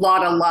a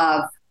lot of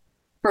love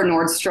for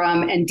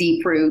Nordstrom and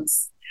deep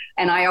roots.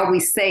 And I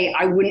always say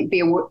I wouldn't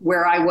be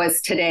where I was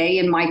today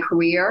in my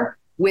career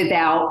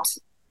without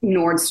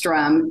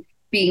Nordstrom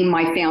being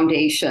my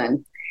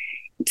foundation.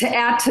 To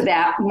add to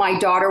that, my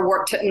daughter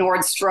worked at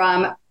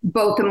Nordstrom.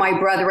 Both of my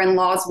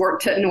brother-in-laws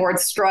worked at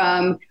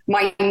Nordstrom.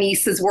 My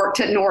nieces worked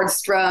at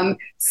Nordstrom.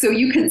 So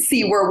you can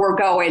see where we're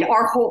going.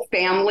 Our whole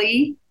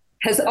family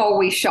has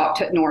always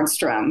shopped at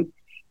Nordstrom.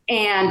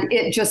 And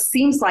it just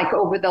seems like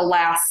over the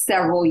last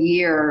several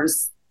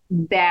years,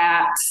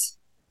 that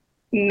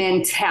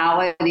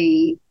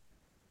mentality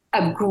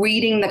of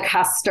greeting the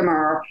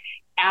customer,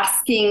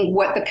 asking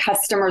what the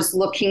customer's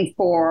looking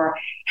for,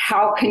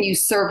 how can you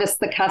service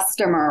the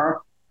customer,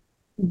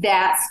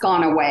 that's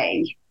gone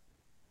away.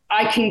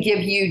 I can give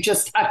you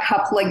just a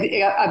couple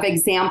of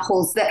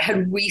examples that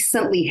had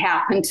recently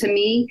happened to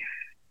me.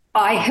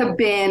 I have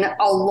been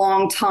a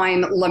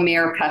long-time La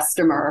Mer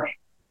customer,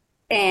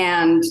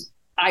 and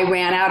I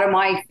ran out of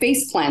my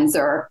face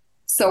cleanser.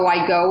 So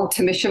I go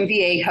to Mission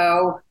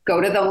Viejo,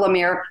 go to the La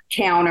Mer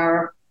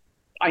counter.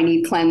 I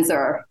need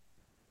cleanser.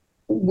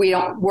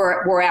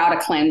 We're out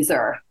of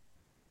cleanser.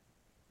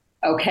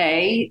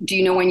 Okay. Do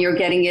you know when you're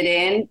getting it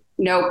in?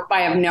 Nope.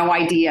 I have no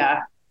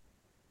idea.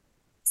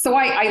 So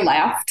I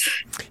left.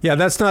 Yeah,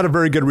 that's not a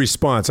very good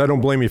response. I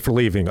don't blame you for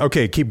leaving.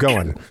 Okay, keep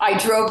going. I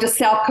drove to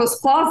South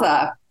Coast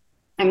Plaza.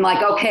 I'm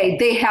like, okay,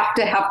 they have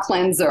to have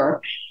cleanser.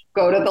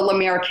 Go to the La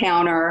Mer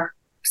counter.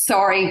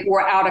 Sorry,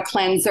 we're out of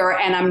cleanser,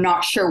 and I'm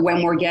not sure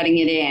when we're getting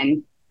it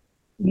in.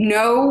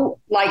 No,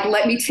 like,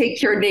 let me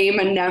take your name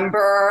and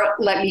number.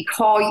 Let me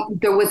call you.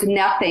 There was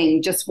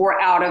nothing, just we're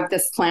out of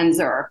this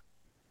cleanser.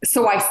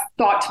 So I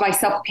thought to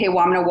myself, okay, well,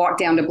 I'm going to walk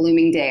down to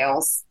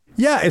Bloomingdale's.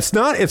 Yeah, it's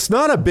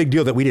not a big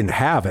deal that we didn't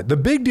have it. The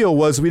big deal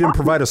was we didn't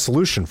provide a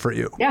solution for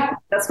you. Yeah,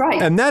 that's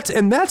right. And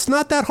that's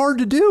not that hard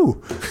to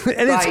do.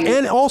 And right.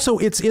 and also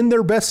it's in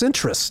their best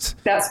interest.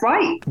 That's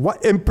right.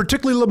 And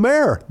particularly La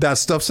Mer, that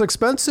stuff's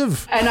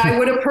expensive. And I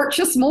would have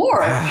purchased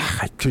more.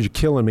 Because you're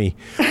killing me.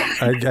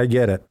 I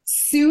get it.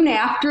 Soon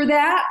after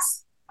that,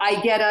 I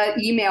get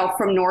an email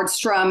from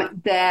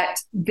Nordstrom that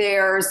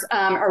there's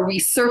a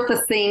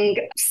resurfacing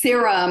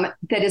serum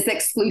that is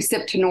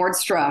exclusive to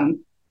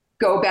Nordstrom.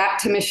 Go back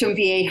to Mission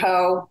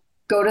Viejo,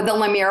 go to the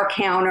La Mer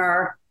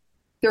counter.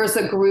 There's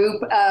a group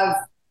of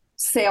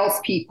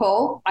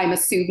salespeople, I'm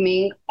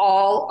assuming,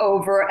 all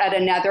over at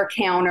another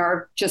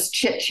counter, just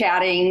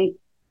chit-chatting.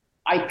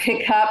 I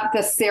pick up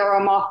the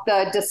serum off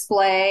the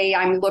display.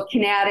 I'm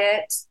looking at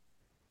it.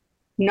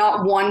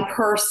 Not one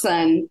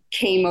person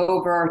came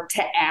over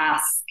to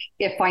ask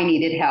if I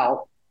needed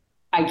help.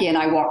 Again,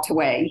 I walked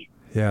away.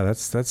 Yeah,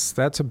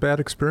 that's a bad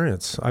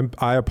experience.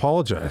 I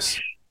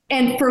apologize.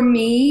 And for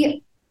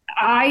me,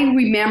 I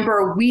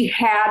remember we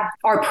had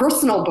our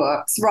personal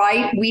books,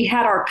 right? We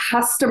had our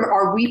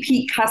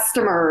repeat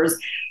customers,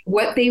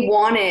 what they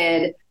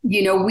wanted.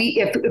 You know,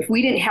 if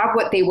we didn't have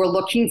what they were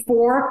looking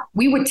for,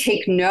 we would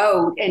take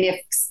note. And if,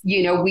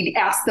 we'd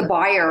ask the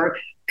buyer,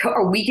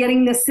 are we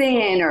getting this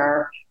in?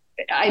 Or,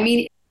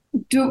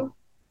 do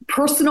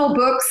personal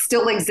books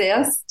still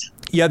exist?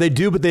 Yeah, they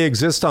do, but they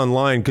exist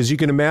online because you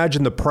can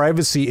imagine the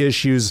privacy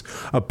issues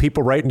of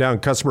people writing down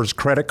customers'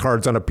 credit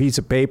cards on a piece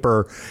of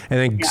paper and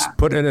then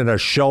putting it in a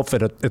shelf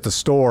at the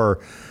store.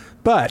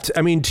 But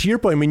I mean, to your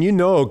point, I mean,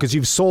 because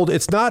you've sold,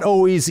 it's not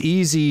always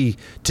easy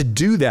to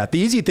do that. The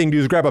easy thing to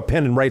do is grab a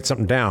pen and write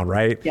something down,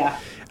 right? Yeah.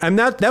 And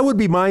that would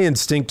be my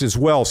instinct as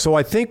well. So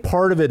I think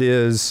part of it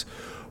is,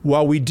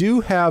 while we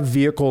do have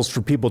vehicles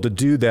for people to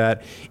do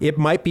that, it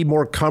might be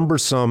more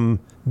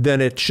cumbersome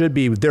than it should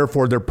be.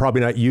 Therefore, they're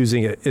probably not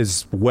using it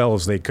as well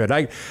as they could.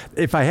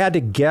 If I had to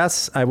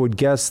guess, I would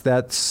guess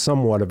that's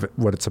somewhat of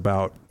what it's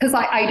about. Because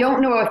I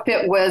don't know if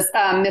it was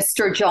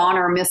Mr. John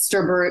or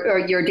Mr. Bruce, or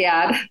your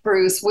dad,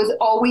 Bruce, would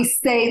always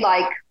say,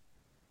 like,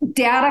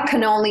 data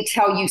can only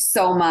tell you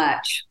so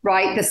much,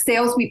 right? The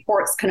sales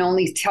reports can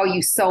only tell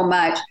you so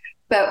much,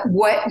 but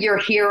what you're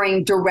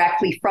hearing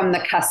directly from the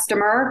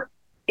customer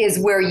is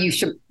where you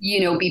should,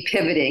 be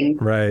pivoting.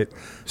 Right.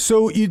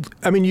 So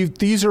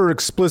these are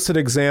explicit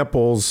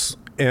examples,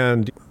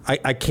 and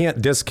I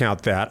can't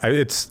discount that.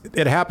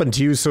 It happened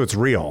to you, so it's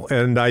real.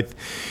 And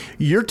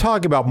you're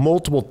talking about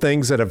multiple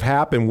things that have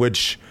happened,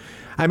 which,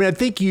 I mean, I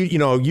think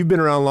you've been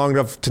around long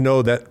enough to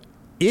know that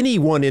any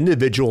one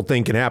individual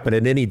thing can happen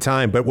at any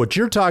time. But what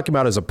you're talking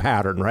about is a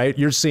pattern, right?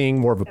 You're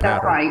seeing more of a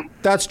pattern. That's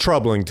right. That's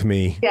troubling to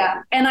me.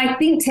 Yeah. And I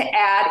think to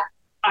add,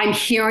 I'm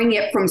hearing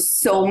it from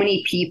so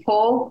many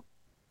people,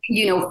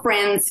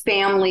 friends,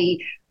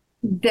 family,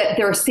 that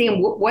they're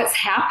saying what's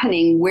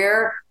happening,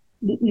 where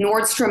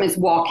Nordstrom is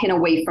walking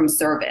away from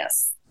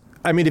service.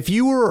 I mean, if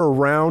you were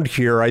around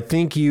here, I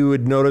think you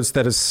would notice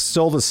that it's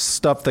still the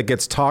stuff that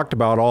gets talked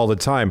about all the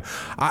time.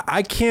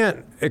 I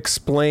can't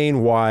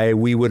explain why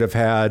we would have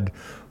had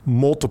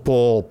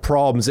multiple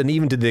problems, and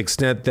even to the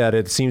extent that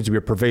it seems to be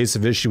a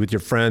pervasive issue with your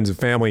friends and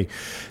family.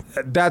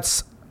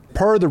 That's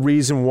part of the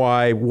reason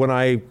why when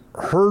I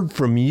heard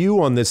from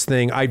you on this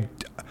thing,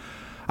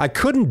 I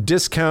couldn't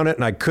discount it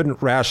and I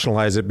couldn't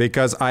rationalize it,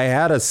 because I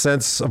had a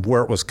sense of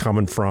where it was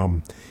coming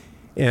from,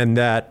 and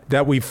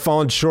that we've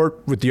fallen short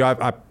with you.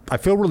 I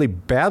feel really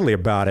badly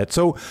about it.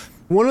 So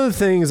one of the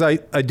things I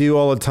do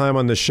all the time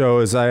on the show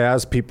is I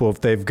ask people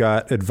if they've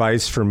got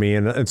advice for me.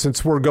 And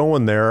since we're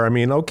going there, I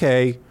mean,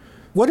 okay,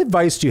 what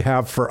advice do you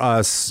have for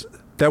us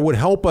that would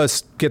help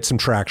us get some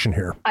traction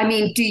here? I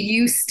mean, do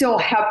you still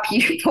have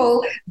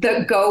people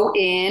that go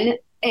in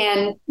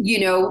and,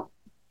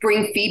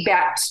 bring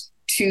feedback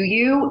to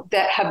you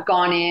that have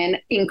gone in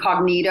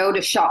incognito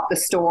to shop the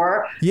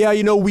store? Yeah,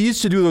 we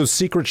used to do those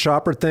secret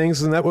shopper things.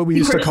 Isn't that what we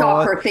used to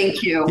call it?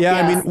 Thank you. Yeah,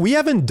 yes. I mean, we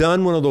haven't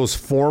done one of those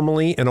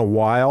formally in a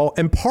while.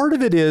 And part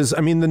of it is,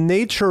 I mean, the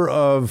nature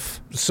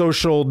of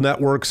social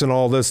networks and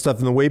all this stuff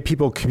and the way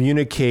people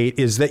communicate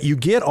is that you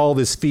get all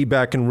this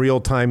feedback in real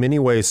time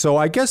anyway. So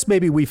I guess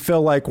maybe we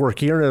feel like we're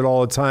hearing it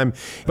all the time.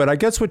 But I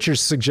guess what you're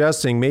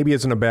suggesting maybe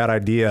isn't a bad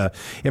idea.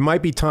 It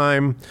might be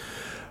time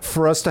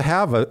for us to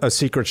have a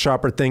secret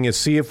shopper thing and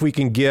see if we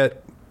can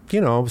get,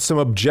 some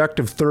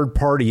objective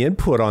third-party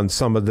input on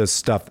some of this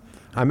stuff.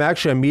 I'm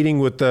meeting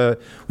with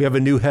we have a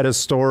new head of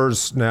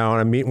stores now,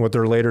 and I'm meeting with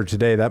her later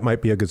today. That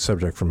might be a good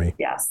subject for me.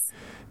 Yes.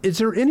 Is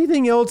there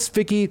anything else,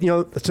 Vicki,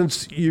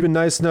 since you've been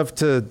nice enough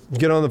to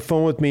get on the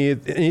phone with me,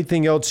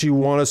 anything else you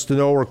want us to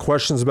know or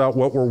questions about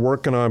what we're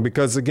working on?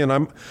 Because again,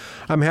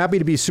 I'm happy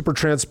to be super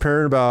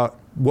transparent about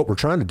what we're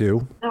trying to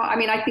do. No, I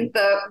mean, I think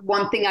the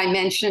one thing I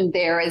mentioned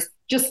there is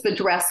just the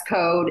dress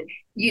code.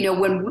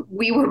 When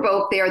we were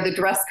both there, the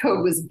dress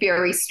code was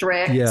very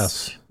strict.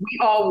 Yes. We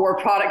all wore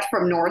product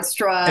from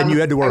Nordstrom. And you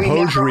had to wear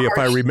hosiery, if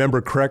I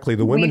remember correctly.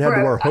 The women had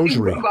to wear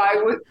hosiery. I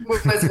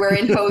was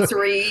wearing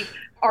hosiery.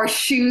 Our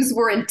shoes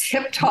were in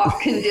tip-top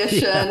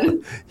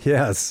condition.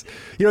 Yeah. Yes.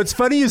 It's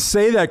funny you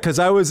say that, because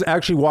I was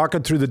actually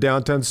walking through the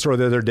downtown store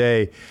the other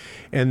day,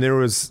 and there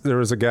was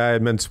a guy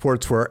at Men's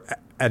Sportswear,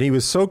 and he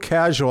was so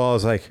casual. I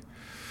was like,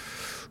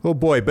 oh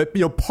boy. But,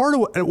 part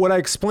of what I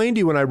explained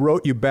to you when I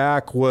wrote you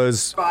back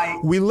was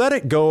we let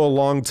it go a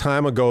long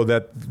time ago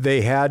that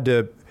they had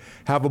to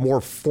have a more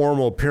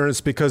formal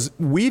appearance, because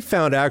we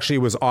found actually it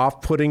was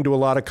off-putting to a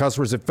lot of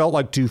customers. It felt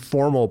like too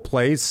formal a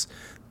place.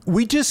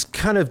 We just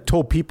kind of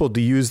told people to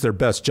use their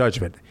best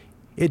judgment.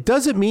 It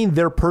doesn't mean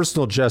their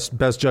personal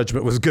best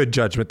judgment was good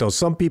judgment, though.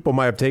 Some people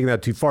might have taken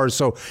that too far.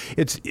 So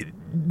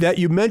that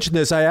you mentioned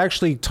this, I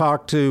actually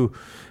talked to,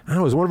 it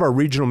was one of our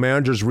regional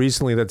managers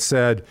recently that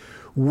said,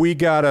 we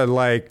got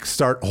to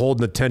start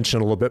holding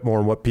attention a little bit more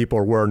on what people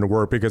are wearing to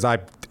work, because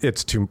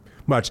it's too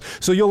much.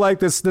 So you'll like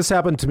this. This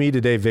happened to me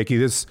today,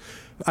 Vicki.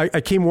 I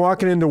came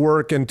walking into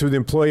work and through the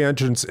employee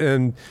entrance,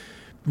 and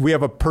we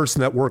have a person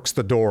that works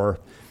the door,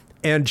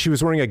 and she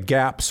was wearing a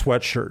Gap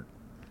sweatshirt.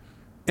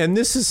 And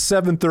this is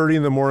 7:30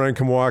 in the morning. I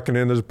come walking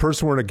in. There's a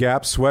person wearing a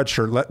Gap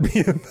sweatshirt. Let me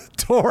in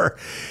the door.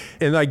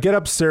 And I get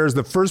upstairs.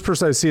 The first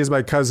person I see is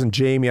my cousin,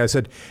 Jamie. I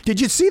said,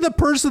 did you see the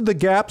person in the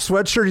Gap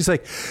sweatshirt? He's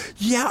like,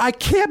 yeah, I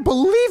can't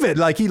believe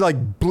it. He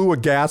blew a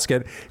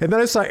gasket. And then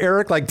I saw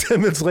Eric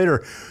 10 minutes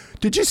later.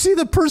 Did you see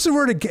the person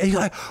wearing a... He's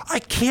like, I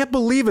can't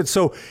believe it.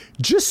 So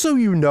just so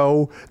you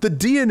know, the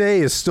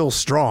DNA is still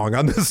strong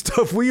on this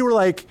stuff. We were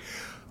like,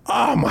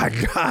 oh my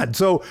God.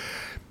 So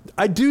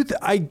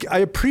I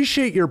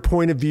appreciate your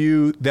point of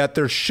view that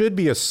there should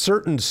be a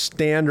certain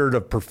standard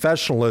of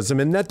professionalism,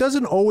 and that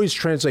doesn't always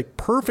translate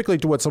perfectly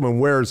to what someone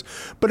wears,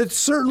 but it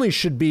certainly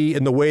should be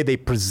in the way they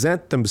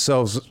present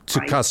themselves to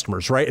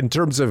customers, right? In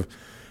terms of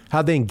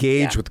how they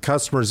engage with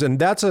customers. And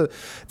that's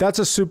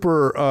a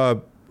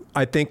super,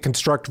 I think,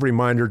 constructive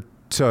reminder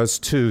to us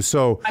too.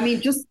 So, I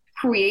mean, just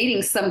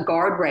creating some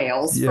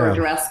guardrails for a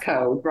dress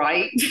code,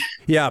 right?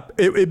 Yeah,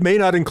 it may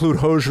not include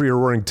hosiery or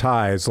wearing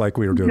ties like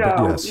we were doing,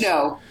 but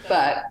yes.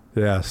 But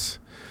yes.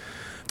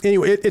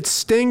 Anyway, it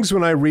stings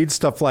when I read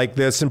stuff like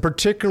this, and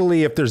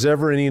particularly if there's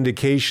ever any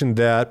indication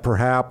that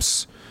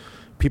perhaps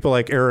people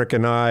like Eric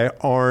and I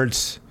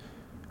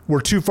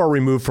we're too far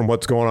removed from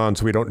what's going on,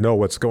 so we don't know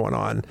what's going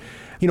on.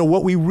 You know,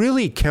 what we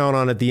really count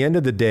on at the end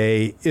of the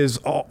day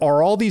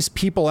are all these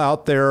people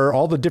out there,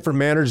 all the different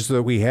managers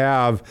that we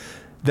have,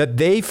 that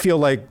they feel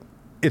like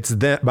it's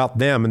about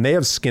them and they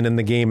have skin in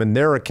the game and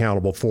they're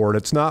accountable for it.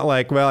 It's not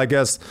like, well, I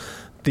guess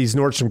these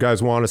Nordstrom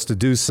guys want us to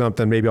do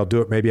something. Maybe I'll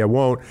do it. Maybe I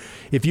won't.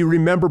 If you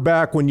remember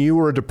back when you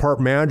were a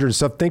department manager and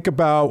stuff, think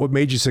about what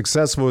made you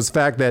successful was the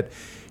fact that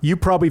you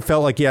probably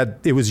felt like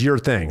it was your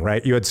thing,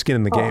 right? You had skin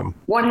in the game.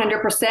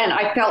 100%.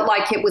 I felt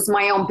like it was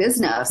my own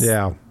business.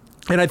 Yeah.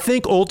 And I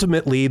think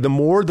ultimately the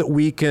more that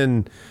we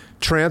can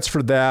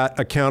transfer that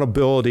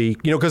accountability,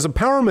 because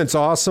empowerment's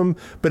awesome,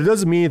 but it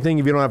doesn't mean anything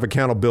if you don't have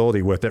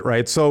accountability with it,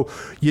 right? So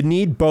you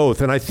need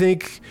both. And I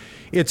think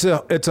it's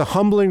a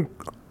humbling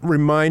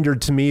reminder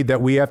to me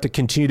that we have to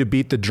continue to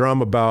beat the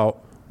drum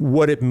about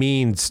what it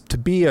means to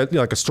be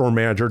like a store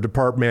manager,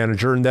 department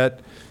manager, and that,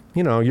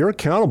 you're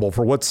accountable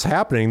for what's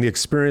happening, the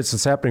experience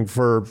that's happening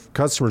for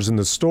customers in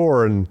the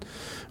store. And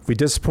if we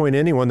disappoint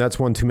anyone, that's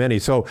one too many.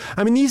 So,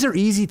 I mean, these are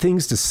easy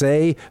things to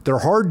say. They're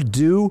hard to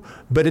do,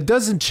 but it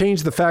doesn't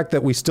change the fact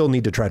that we still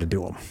need to try to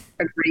do them.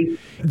 Agree.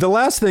 The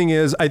last thing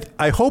is,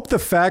 I hope the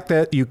fact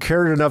that you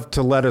cared enough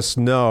to let us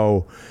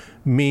know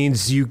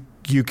means you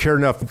care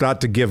enough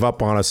not to give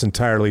up on us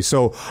entirely.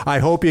 So I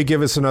hope you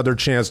give us another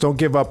chance. Don't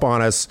give up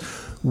on us.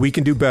 We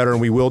can do better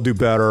and we will do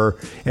better.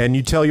 And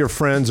you tell your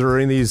friends or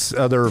any of these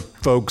other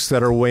folks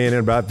that are weighing in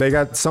about it, they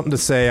got something to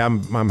say,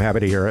 I'm happy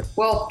to hear it.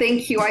 Well,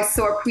 thank you. I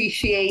so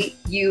appreciate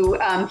you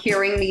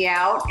hearing me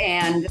out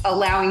and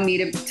allowing me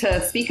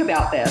to speak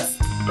about this.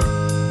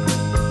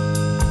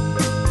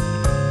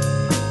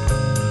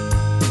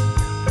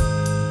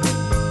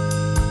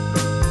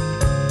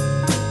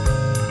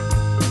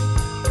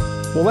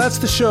 Well, that's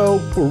the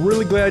show. We're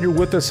really glad you're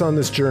with us on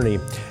this journey,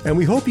 and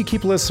we hope you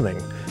keep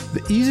listening.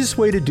 The easiest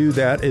way to do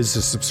that is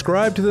to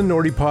subscribe to the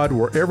Nordy Pod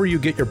wherever you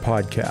get your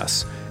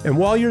podcasts. And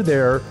while you're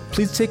there,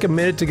 please take a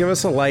minute to give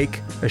us a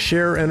like, a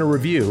share, and a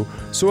review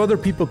so other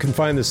people can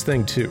find this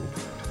thing too.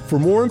 For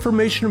more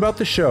information about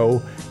the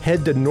show,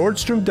 head to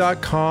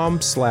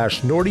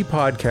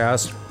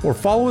nordstrom.com/NordyPodcast or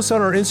follow us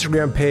on our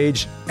Instagram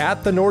page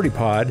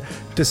 @TheNordyPod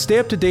to stay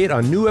up to date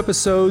on new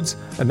episodes,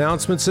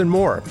 announcements, and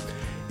more.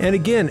 And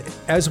again,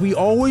 as we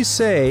always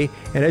say,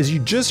 and as you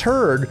just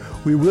heard,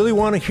 we really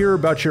want to hear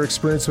about your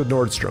experience with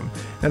Nordstrom.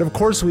 And of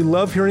course, we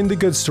love hearing the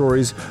good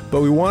stories,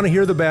 but we want to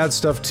hear the bad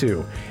stuff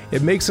too.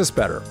 It makes us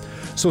better.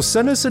 So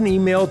send us an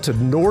email to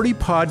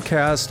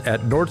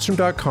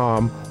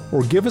nordypodcast@nordstrom.com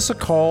or give us a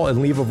call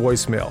and leave a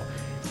voicemail.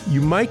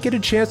 You might get a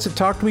chance to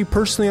talk to me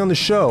personally on the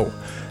show.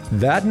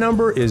 That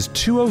number is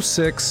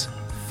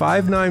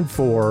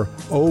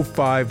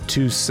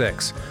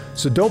 206-594-0526.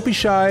 So don't be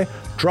shy.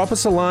 Drop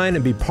us a line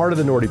and be part of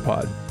the Nordy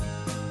Pod.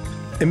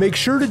 And make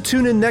sure to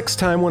tune in next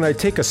time when I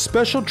take a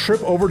special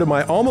trip over to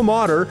my alma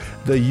mater,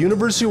 the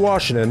University of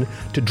Washington,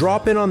 to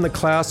drop in on the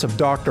class of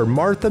Dr.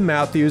 Martha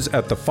Matthews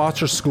at the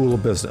Foster School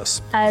of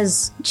Business.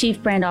 As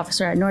Chief Brand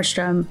Officer at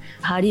Nordstrom,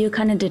 how do you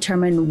kind of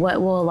determine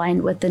what will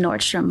align with the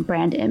Nordstrom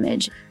brand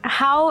image?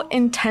 How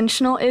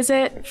intentional is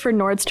it for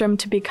Nordstrom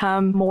to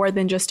become more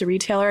than just a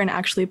retailer and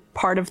actually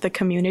part of the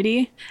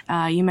community?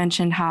 You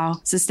mentioned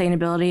how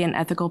sustainability and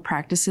ethical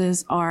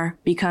practices are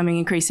becoming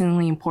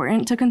increasingly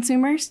important to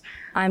consumers.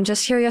 I'm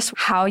just curious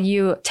how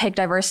you take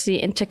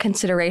diversity into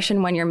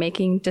consideration when you're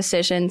making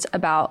decisions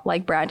about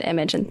like brand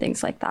image and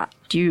things like that.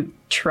 Do you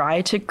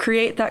try to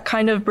create that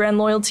kind of brand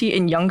loyalty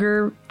in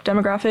younger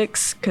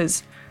demographics?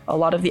 Because a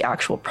lot of the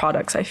actual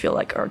products I feel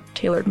like are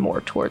tailored more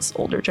towards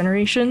older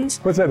generations.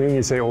 What's that mean when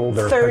you say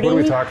older? 30. Like, what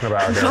are we talking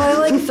about here?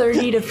 Probably like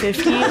 30 to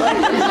 50.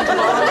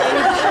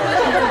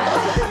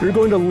 You're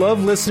going to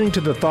love listening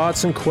to the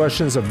thoughts and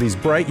questions of these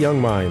bright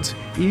young minds,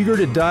 eager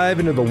to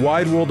dive into the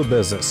wide world of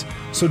business.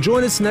 So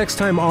join us next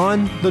time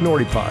on The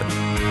Nordy Pod.